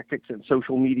scare tactics and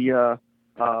social media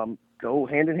go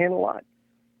hand in hand a lot.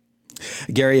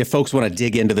 Gary, if folks want to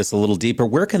dig into this a little deeper,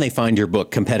 where can they find your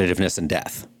book, Competitiveness and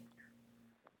Death?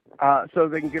 So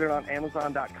they can get it on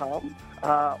Amazon.com,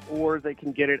 or they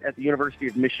can get it at the University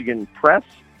of Michigan Press.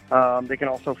 They can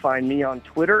also find me on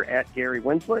Twitter at Gary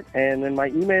Winslett, and then my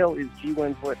email is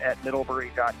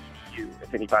gwinslet@middlebury.edu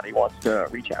if anybody wants to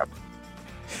reach out.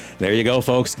 There you go,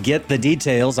 folks. Get the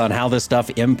details on how this stuff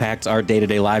impacts our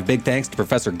day-to-day life. Big thanks to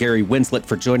Professor Gary Winslett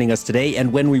for joining us today.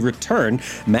 And when we return,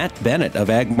 Matt Bennett of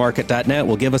agmarket.net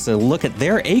will give us a look at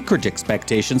their acreage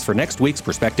expectations for next week's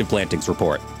Prospective Plantings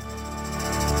report.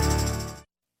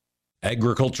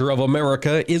 Agriculture of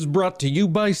America is brought to you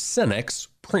by StoneX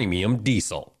Premium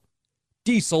Diesel.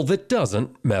 Diesel that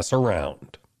doesn't mess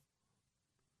around.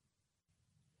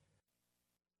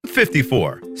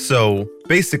 54. So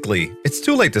basically, it's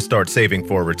too late to start saving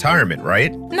for retirement,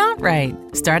 right? Not right.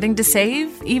 Starting to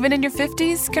save, even in your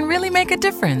 50s, can really make a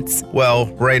difference.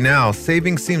 Well, right now,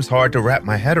 saving seems hard to wrap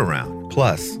my head around.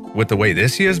 Plus, with the way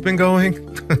this year's been going...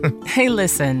 Hey,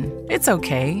 listen, it's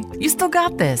okay. You still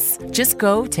got this. Just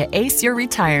go to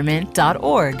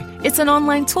aceyourretirement.org. It's an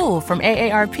online tool from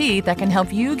AARP that can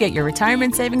help you get your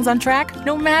retirement savings on track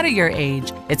no matter your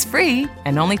age. It's free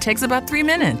and only takes about 3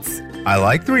 minutes. I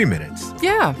like 3 minutes.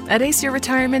 Yeah, at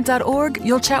aceyourretirement.org,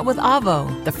 you'll chat with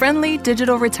Avo, the friendly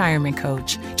digital retirement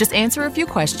coach. Just answer a few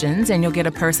questions and you'll get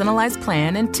a personalized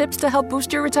plan and tips to help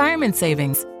boost your retirement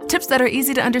savings. Tips that are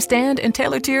easy to understand and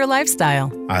tailored to your lifestyle.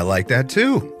 I like that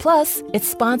too. Plus, it's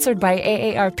sponsored by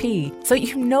AARP, so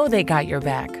you know they got your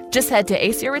back. Just head to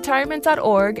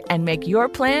aceyourretirement.org and make your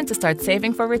plan to start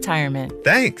saving for retirement.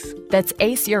 Thanks. That's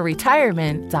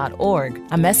aceyourretirement.org.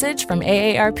 A message from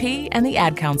AARP and the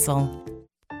Ad Council.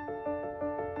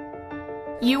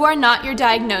 You are not your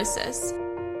diagnosis.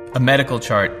 A medical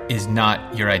chart is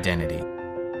not your identity.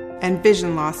 And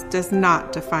vision loss does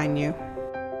not define you.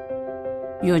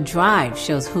 Your drive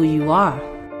shows who you are.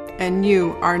 And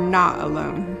you are not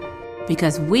alone.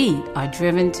 Because we are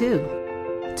driven too.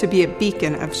 To be a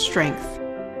beacon of strength.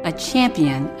 A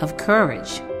champion of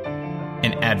courage.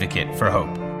 An advocate for hope.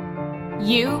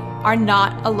 You are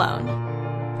not alone.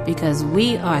 Because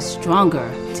we are stronger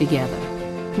together.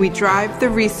 We drive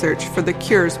the research for the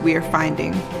cures we are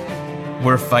finding.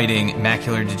 We're fighting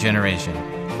macular degeneration,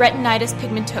 retinitis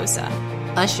pigmentosa,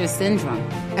 Usher syndrome,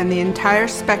 and the entire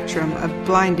spectrum of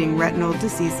blinding retinal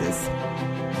diseases.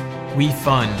 We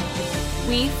fund.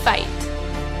 We fight.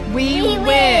 We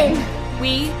win.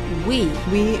 We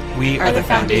are the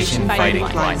Foundation Fighting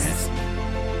Blindness.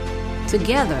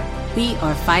 Together, we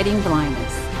are fighting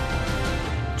blindness.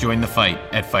 Join the fight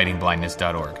at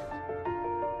fightingblindness.org.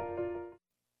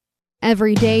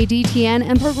 Every day, DTN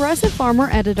and Progressive Farmer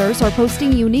editors are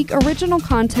posting unique original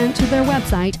content to their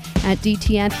website at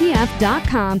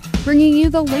dtnpf.com, bringing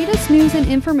you the latest news and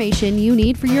information you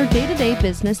need for your day-to-day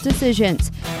business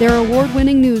decisions. Their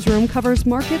award-winning newsroom covers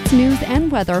markets, news,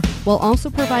 and weather, while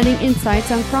also providing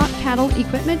insights on crop, cattle,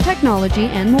 equipment, technology,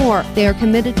 and more. They are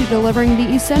committed to delivering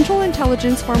the essential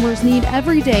intelligence farmers need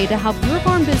every day to help your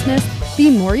farm business be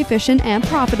more efficient and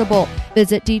profitable.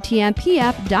 Visit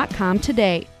dtnpf.com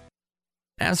today.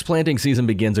 As planting season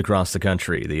begins across the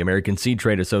country, the American Seed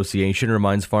Trade Association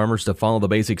reminds farmers to follow the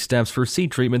basic steps for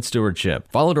seed treatment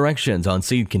stewardship. Follow directions on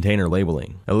seed container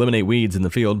labeling. Eliminate weeds in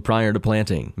the field prior to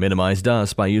planting. Minimize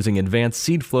dust by using advanced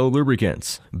seed flow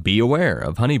lubricants. Be aware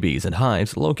of honeybees and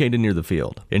hives located near the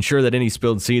field. Ensure that any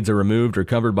spilled seeds are removed or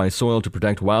covered by soil to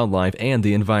protect wildlife and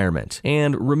the environment.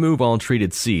 And remove all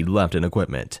treated seed left in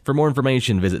equipment. For more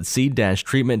information, visit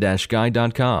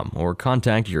seed-treatment-guide.com or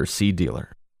contact your seed dealer.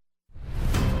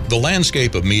 The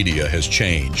landscape of media has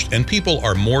changed, and people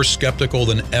are more skeptical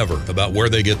than ever about where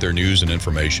they get their news and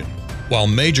information. While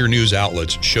major news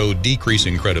outlets show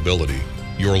decreasing credibility,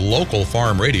 your local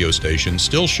farm radio station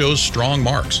still shows strong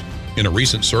marks. In a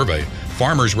recent survey,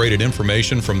 farmers rated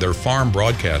information from their farm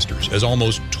broadcasters as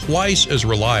almost twice as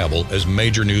reliable as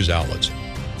major news outlets.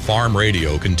 Farm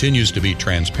radio continues to be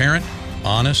transparent,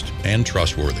 honest, and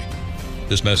trustworthy.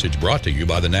 This message brought to you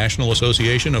by the National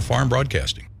Association of Farm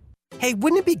Broadcasting. Hey,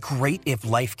 wouldn't it be great if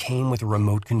life came with a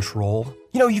remote control?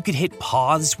 You know, you could hit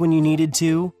pause when you needed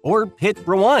to, or hit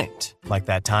rewind, like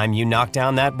that time you knocked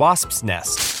down that wasp's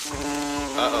nest.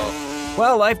 Uh-oh.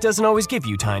 Well, life doesn't always give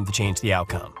you time to change the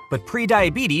outcome, but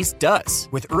prediabetes does.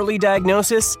 With early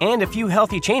diagnosis and a few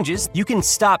healthy changes, you can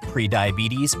stop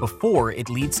prediabetes before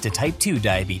it leads to type 2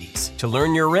 diabetes. To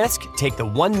learn your risk, take the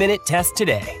 1-minute test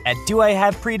today at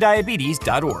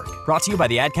doihaveprediabetes.org. Brought to you by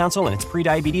the Ad Council and its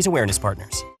prediabetes awareness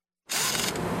partners.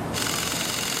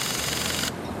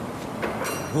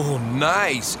 Oh,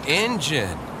 nice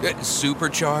engine.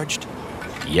 Supercharged?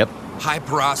 Yep. High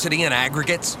porosity and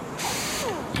aggregates?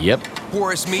 Yep.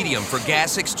 Porous medium for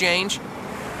gas exchange?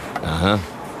 Uh-huh.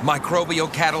 Microbial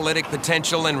catalytic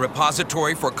potential and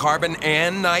repository for carbon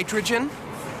and nitrogen?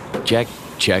 Check,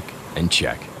 check, and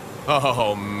check.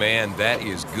 Oh, man, that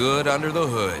is good under the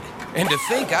hood. And to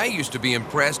think I used to be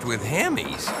impressed with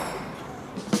Hemis.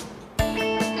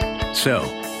 So,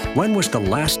 when was the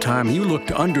last time you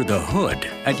looked under the hood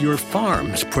at your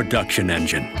farm's production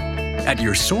engine? At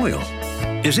your soil?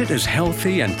 Is it as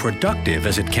healthy and productive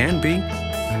as it can be?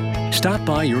 Stop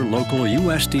by your local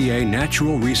USDA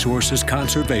Natural Resources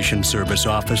Conservation Service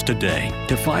office today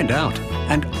to find out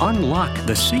and unlock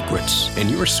the secrets in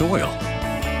your soil.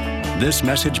 This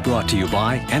message brought to you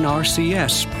by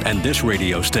NRCS and this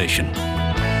radio station.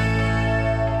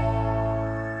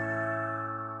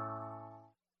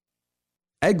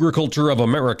 Agriculture of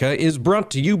America is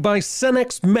brought to you by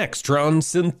Cenex Maxtron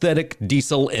Synthetic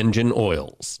Diesel Engine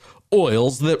Oils.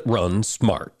 Oils that run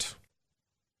smart.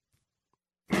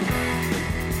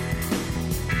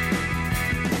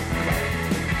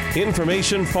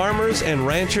 Information farmers and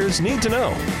ranchers need to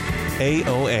know.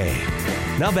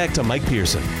 AOA. Now back to Mike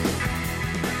Pearson.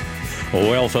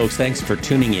 Well, folks, thanks for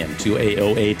tuning in to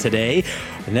AOA today.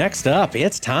 Next up,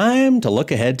 it's time to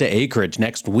look ahead to acreage.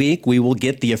 Next week, we will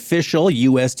get the official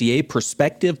USDA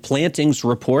Prospective Plantings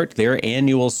report, their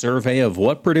annual survey of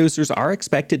what producers are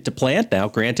expected to plant. Now,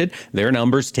 granted, their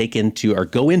numbers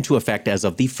go into effect as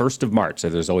of the 1st of March, so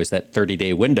there's always that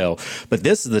 30-day window. But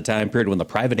this is the time period when the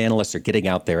private analysts are getting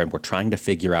out there and we're trying to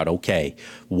figure out, okay,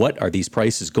 what are these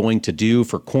prices going to do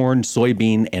for corn,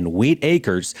 soybean, and wheat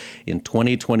acres in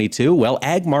 2022? Well,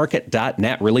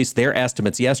 agmarket.net released their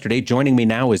estimates yesterday. Joining me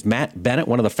now is Matt Bennett,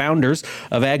 one of the founders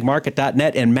of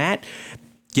agmarket.net. And Matt,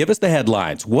 give us the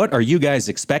headlines. What are you guys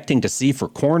expecting to see for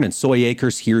corn and soy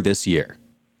acres here this year?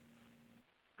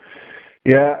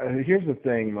 Yeah, here's the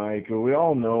thing, Mike. We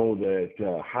all know that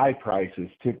high prices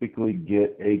typically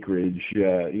get acreage,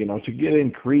 to get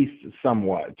increased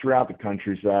somewhat throughout the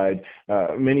countryside.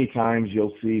 Many times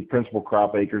you'll see principal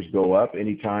crop acres go up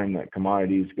anytime that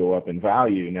commodities go up in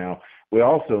value. Now, we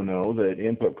also know that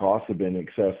input costs have been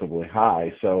excessively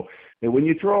high. So when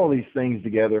you throw all these things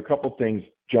together, a couple things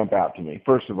jump out to me.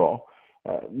 First of all,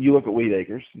 you look at wheat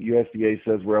acres. USDA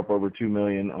says we're up over 2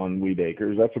 million on wheat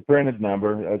acres. That's a printed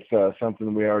number. That's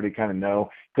something we already kind of know.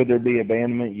 Could there be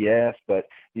abandonment? Yes, but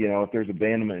if there's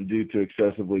abandonment due to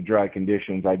excessively dry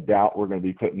conditions, I doubt we're going to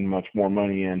be putting much more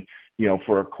money in,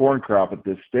 for a corn crop at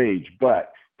this stage.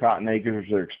 But cotton acres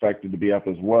are expected to be up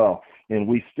as well. And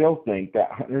we still think that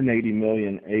 180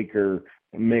 million acre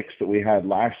mix that we had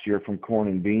last year from corn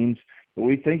and beans,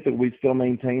 we think that we'd still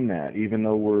maintain that, even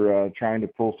though we're trying to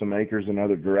pull some acres in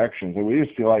other directions. And we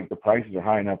just feel like the prices are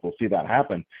high enough, we'll see that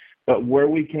happen. But where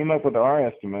we came up with our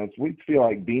estimates, we feel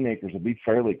like bean acres will be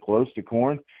fairly close to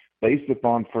corn. Based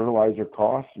upon fertilizer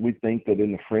costs, we think that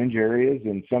in the fringe areas,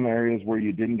 in some areas where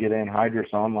you didn't get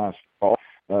anhydrous on last fall,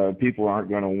 people aren't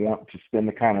going to want to spend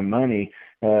the kind of money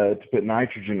to put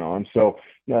nitrogen on. So,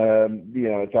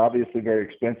 it's obviously very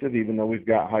expensive, even though we've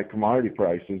got high commodity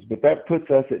prices. But that puts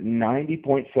us at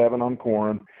 90.7 on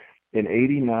corn and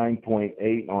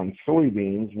 89.8 on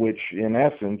soybeans, which in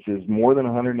essence is more than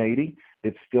 180.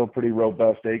 It's still pretty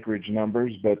robust acreage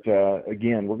numbers, but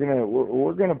again,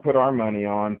 we're gonna put our money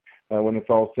on when it's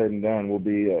all said and done. We'll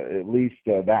be at least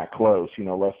that close,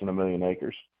 less than 1 million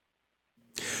acres.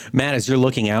 Matt, as you're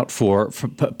looking out for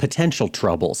potential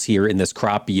troubles here in this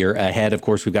crop year ahead, of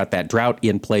course, we've got that drought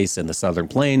in place in the southern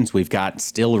plains. We've got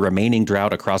still remaining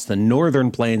drought across the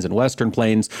northern plains and western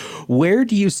plains. Where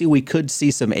do you see we could see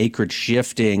some acreage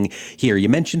shifting here? You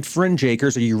mentioned fringe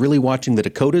acres. Are you really watching the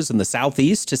Dakotas and the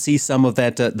southeast to see some of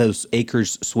that those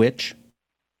acres switch?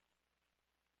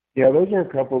 Yeah, those are a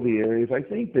couple of the areas. I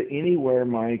think that anywhere,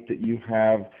 Mike, that you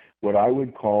have what I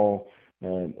would call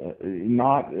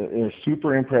not a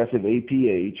super impressive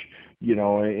APH,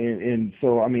 and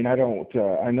so, I mean, I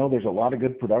know there's a lot of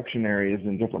good production areas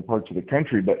in different parts of the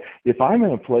country, but if I'm in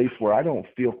a place where I don't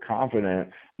feel confident,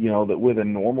 that with a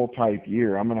normal type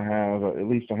year, I'm going to have at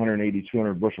least 180,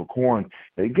 200 bushel corn,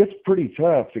 it gets pretty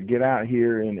tough to get out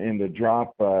here and to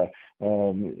drop,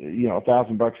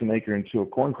 $1,000 an acre into a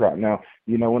corn crop. Now,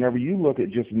 whenever you look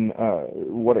at just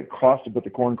what it costs to put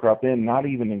the corn crop in, not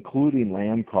even including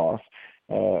land costs,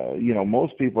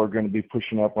 most people are going to be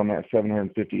pushing up on that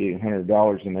 $750,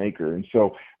 $800 an acre. And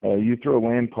so you throw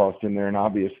land cost in there and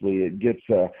obviously it gets,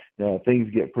 things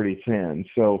get pretty thin.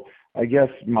 So I guess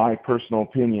my personal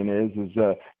opinion is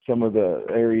some of the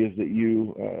areas that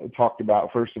you talked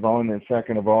about, first of all, and then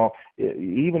second of all,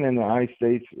 even in the high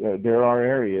states, there are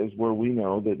areas where we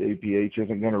know that APH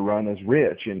isn't going to run as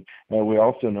rich. And we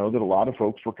also know that a lot of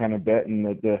folks were kind of betting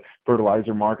that the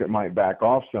fertilizer market might back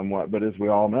off somewhat. But as we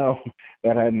all know,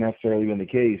 that hadn't necessarily been the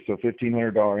case. So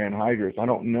 $1,500 anhydrous, I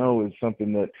don't know, is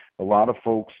something that a lot of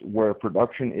folks where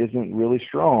production isn't really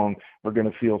strong are going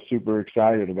to feel super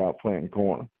excited about planting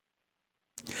corn.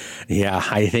 Yeah,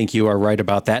 I think you are right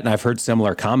about that. And I've heard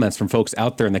similar comments from folks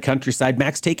out there in the countryside.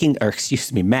 Matt, taking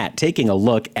a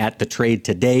look at the trade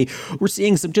today, we're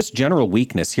seeing some just general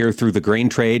weakness here through the grain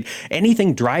trade.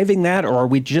 Anything driving that, or are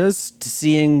we just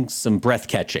seeing some breath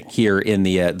catching here in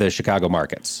the Chicago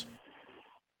markets?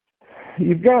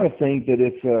 You've got to think that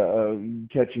it's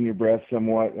catching your breath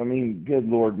somewhat. I mean, good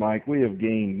Lord, Mike, we have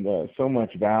gained so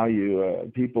much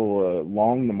value. People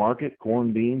long the market,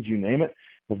 corn, beans, you name it,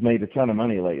 have made a ton of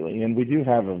money lately. And we do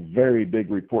have a very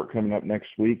big report coming up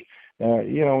next week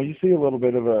you see a little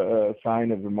bit of a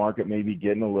sign of the market maybe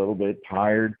getting a little bit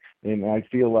tired, and I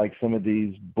feel like some of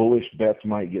these bullish bets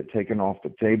might get taken off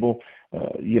the table.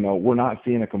 We're not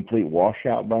seeing a complete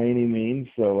washout by any means,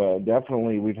 so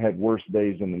definitely we've had worse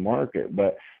days in the market,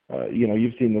 but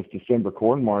you've seen this December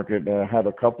corn market have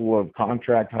a couple of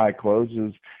contract high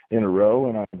closes in a row,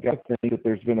 and I've got to think that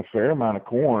there's been a fair amount of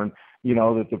corn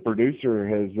that the producer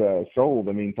has sold.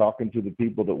 I mean, talking to the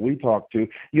people that we talk to,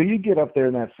 you get up there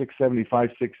in that 675,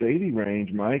 680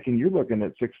 range, Mike, and you're looking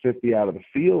at 650 out of the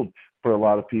field for a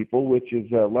lot of people, which is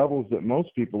levels that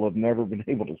most people have never been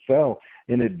able to sell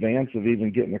in advance of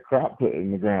even getting a crop put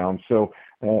in the ground. So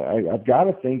I've got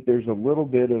to think there's a little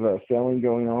bit of selling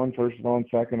going on, first of all, and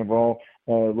second of all,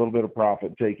 a little bit of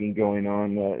profit taking going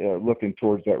on, looking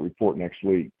towards that report next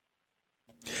week.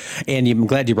 And I'm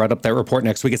glad you brought up that report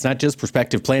next week. It's not just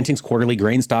Prospective Plantings, quarterly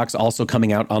grain stocks also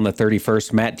coming out on the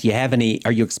 31st. Matt,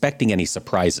 are you expecting any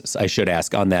surprises, I should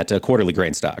ask, on that quarterly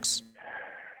grain stocks?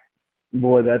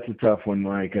 Boy, that's a tough one,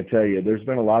 Mike. I tell you, there's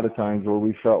been a lot of times where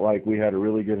we felt like we had a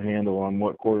really good handle on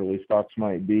what quarterly stocks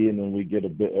might be, and then we get a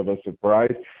bit of a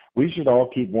surprise. We should all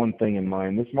keep one thing in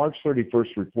mind. This March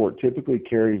 31st report typically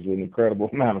carries an incredible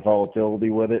amount of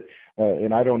volatility with it,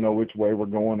 and I don't know which way we're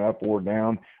going, up or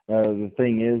down. The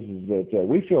thing is that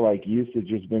we feel like usage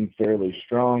has been fairly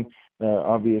strong.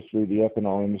 Obviously, the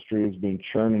ethanol industry has been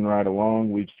churning right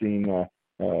along. We've seen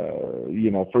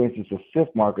for instance, the SIF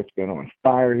market's been on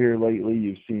fire here lately.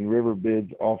 You've seen river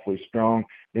bids awfully strong.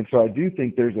 And so I do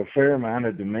think there's a fair amount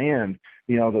of demand,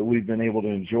 that we've been able to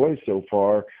enjoy so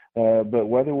far. But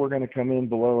whether we're going to come in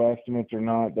below estimates or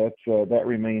not, that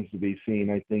remains to be seen.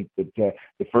 I think that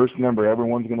the first number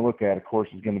everyone's going to look at, of course,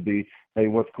 is going to be, hey,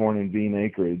 what's corn and bean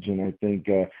acreage? And I think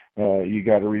you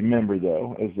got to remember,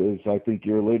 though, as I think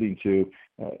you're alluding to,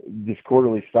 this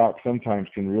quarterly stock sometimes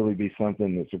can really be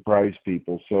something that surprises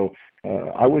people. So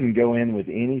I wouldn't go in with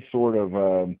any sort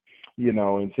of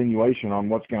insinuation on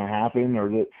what's going to happen, or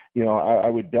that, I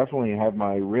would definitely have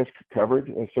my risk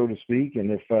covered, so to speak.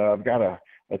 And if I've got a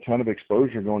ton of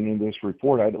exposure going into this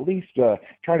report, I'd at least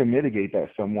try to mitigate that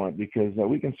somewhat, because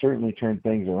we can certainly turn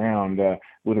things around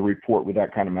with a report with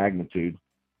that kind of magnitude.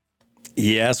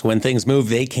 Yes, when things move,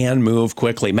 they can move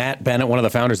quickly. Matt Bennett, one of the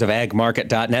founders of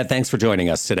agmarket.net, thanks for joining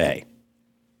us today.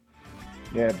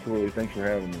 Yeah, absolutely. Thanks for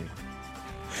having me.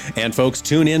 And folks,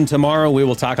 tune in tomorrow. We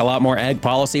will talk a lot more ag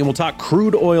policy, and we'll talk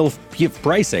crude oil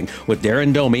pricing with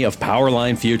Darren Domi of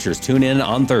Powerline Futures. Tune in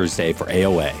on Thursday for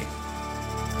AOA.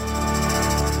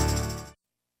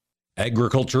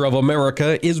 Agriculture of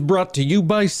America is brought to you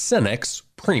by StoneX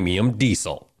Premium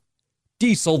Diesel.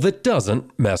 Diesel that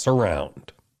doesn't mess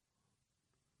around.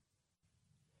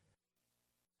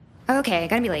 Okay,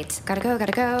 gotta be late. Gotta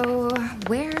go.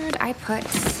 Where'd I put...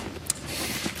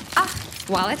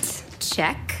 wallet.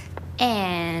 Check.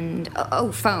 And...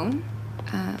 phone.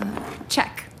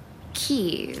 Check.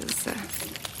 Keys.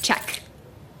 Check.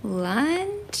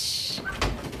 Lunch.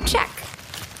 Check.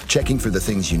 Checking for the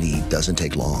things you need doesn't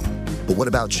take long. But what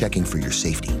about checking for your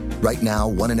safety? Right now,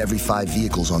 1 in every 5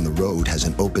 vehicles on the road has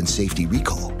an open safety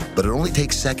recall. But it only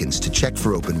takes seconds to check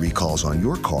for open recalls on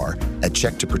your car at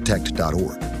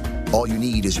checktoprotect.org. All you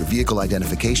need is your vehicle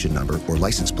identification number or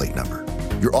license plate number.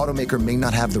 Your automaker may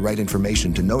not have the right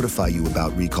information to notify you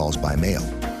about recalls by mail,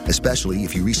 especially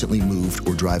if you recently moved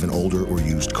or drive an older or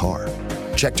used car.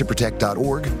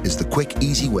 Checktoprotect.org is the quick,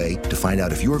 easy way to find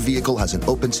out if your vehicle has an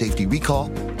open safety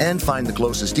recall and find the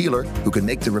closest dealer who can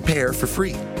make the repair for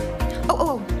free.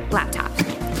 Laptop.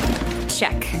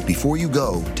 Check. Before you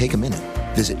go, take a minute.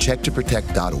 Visit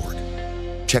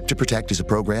checktoprotect.org. Check to Protect is a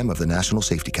program of the National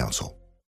Safety Council.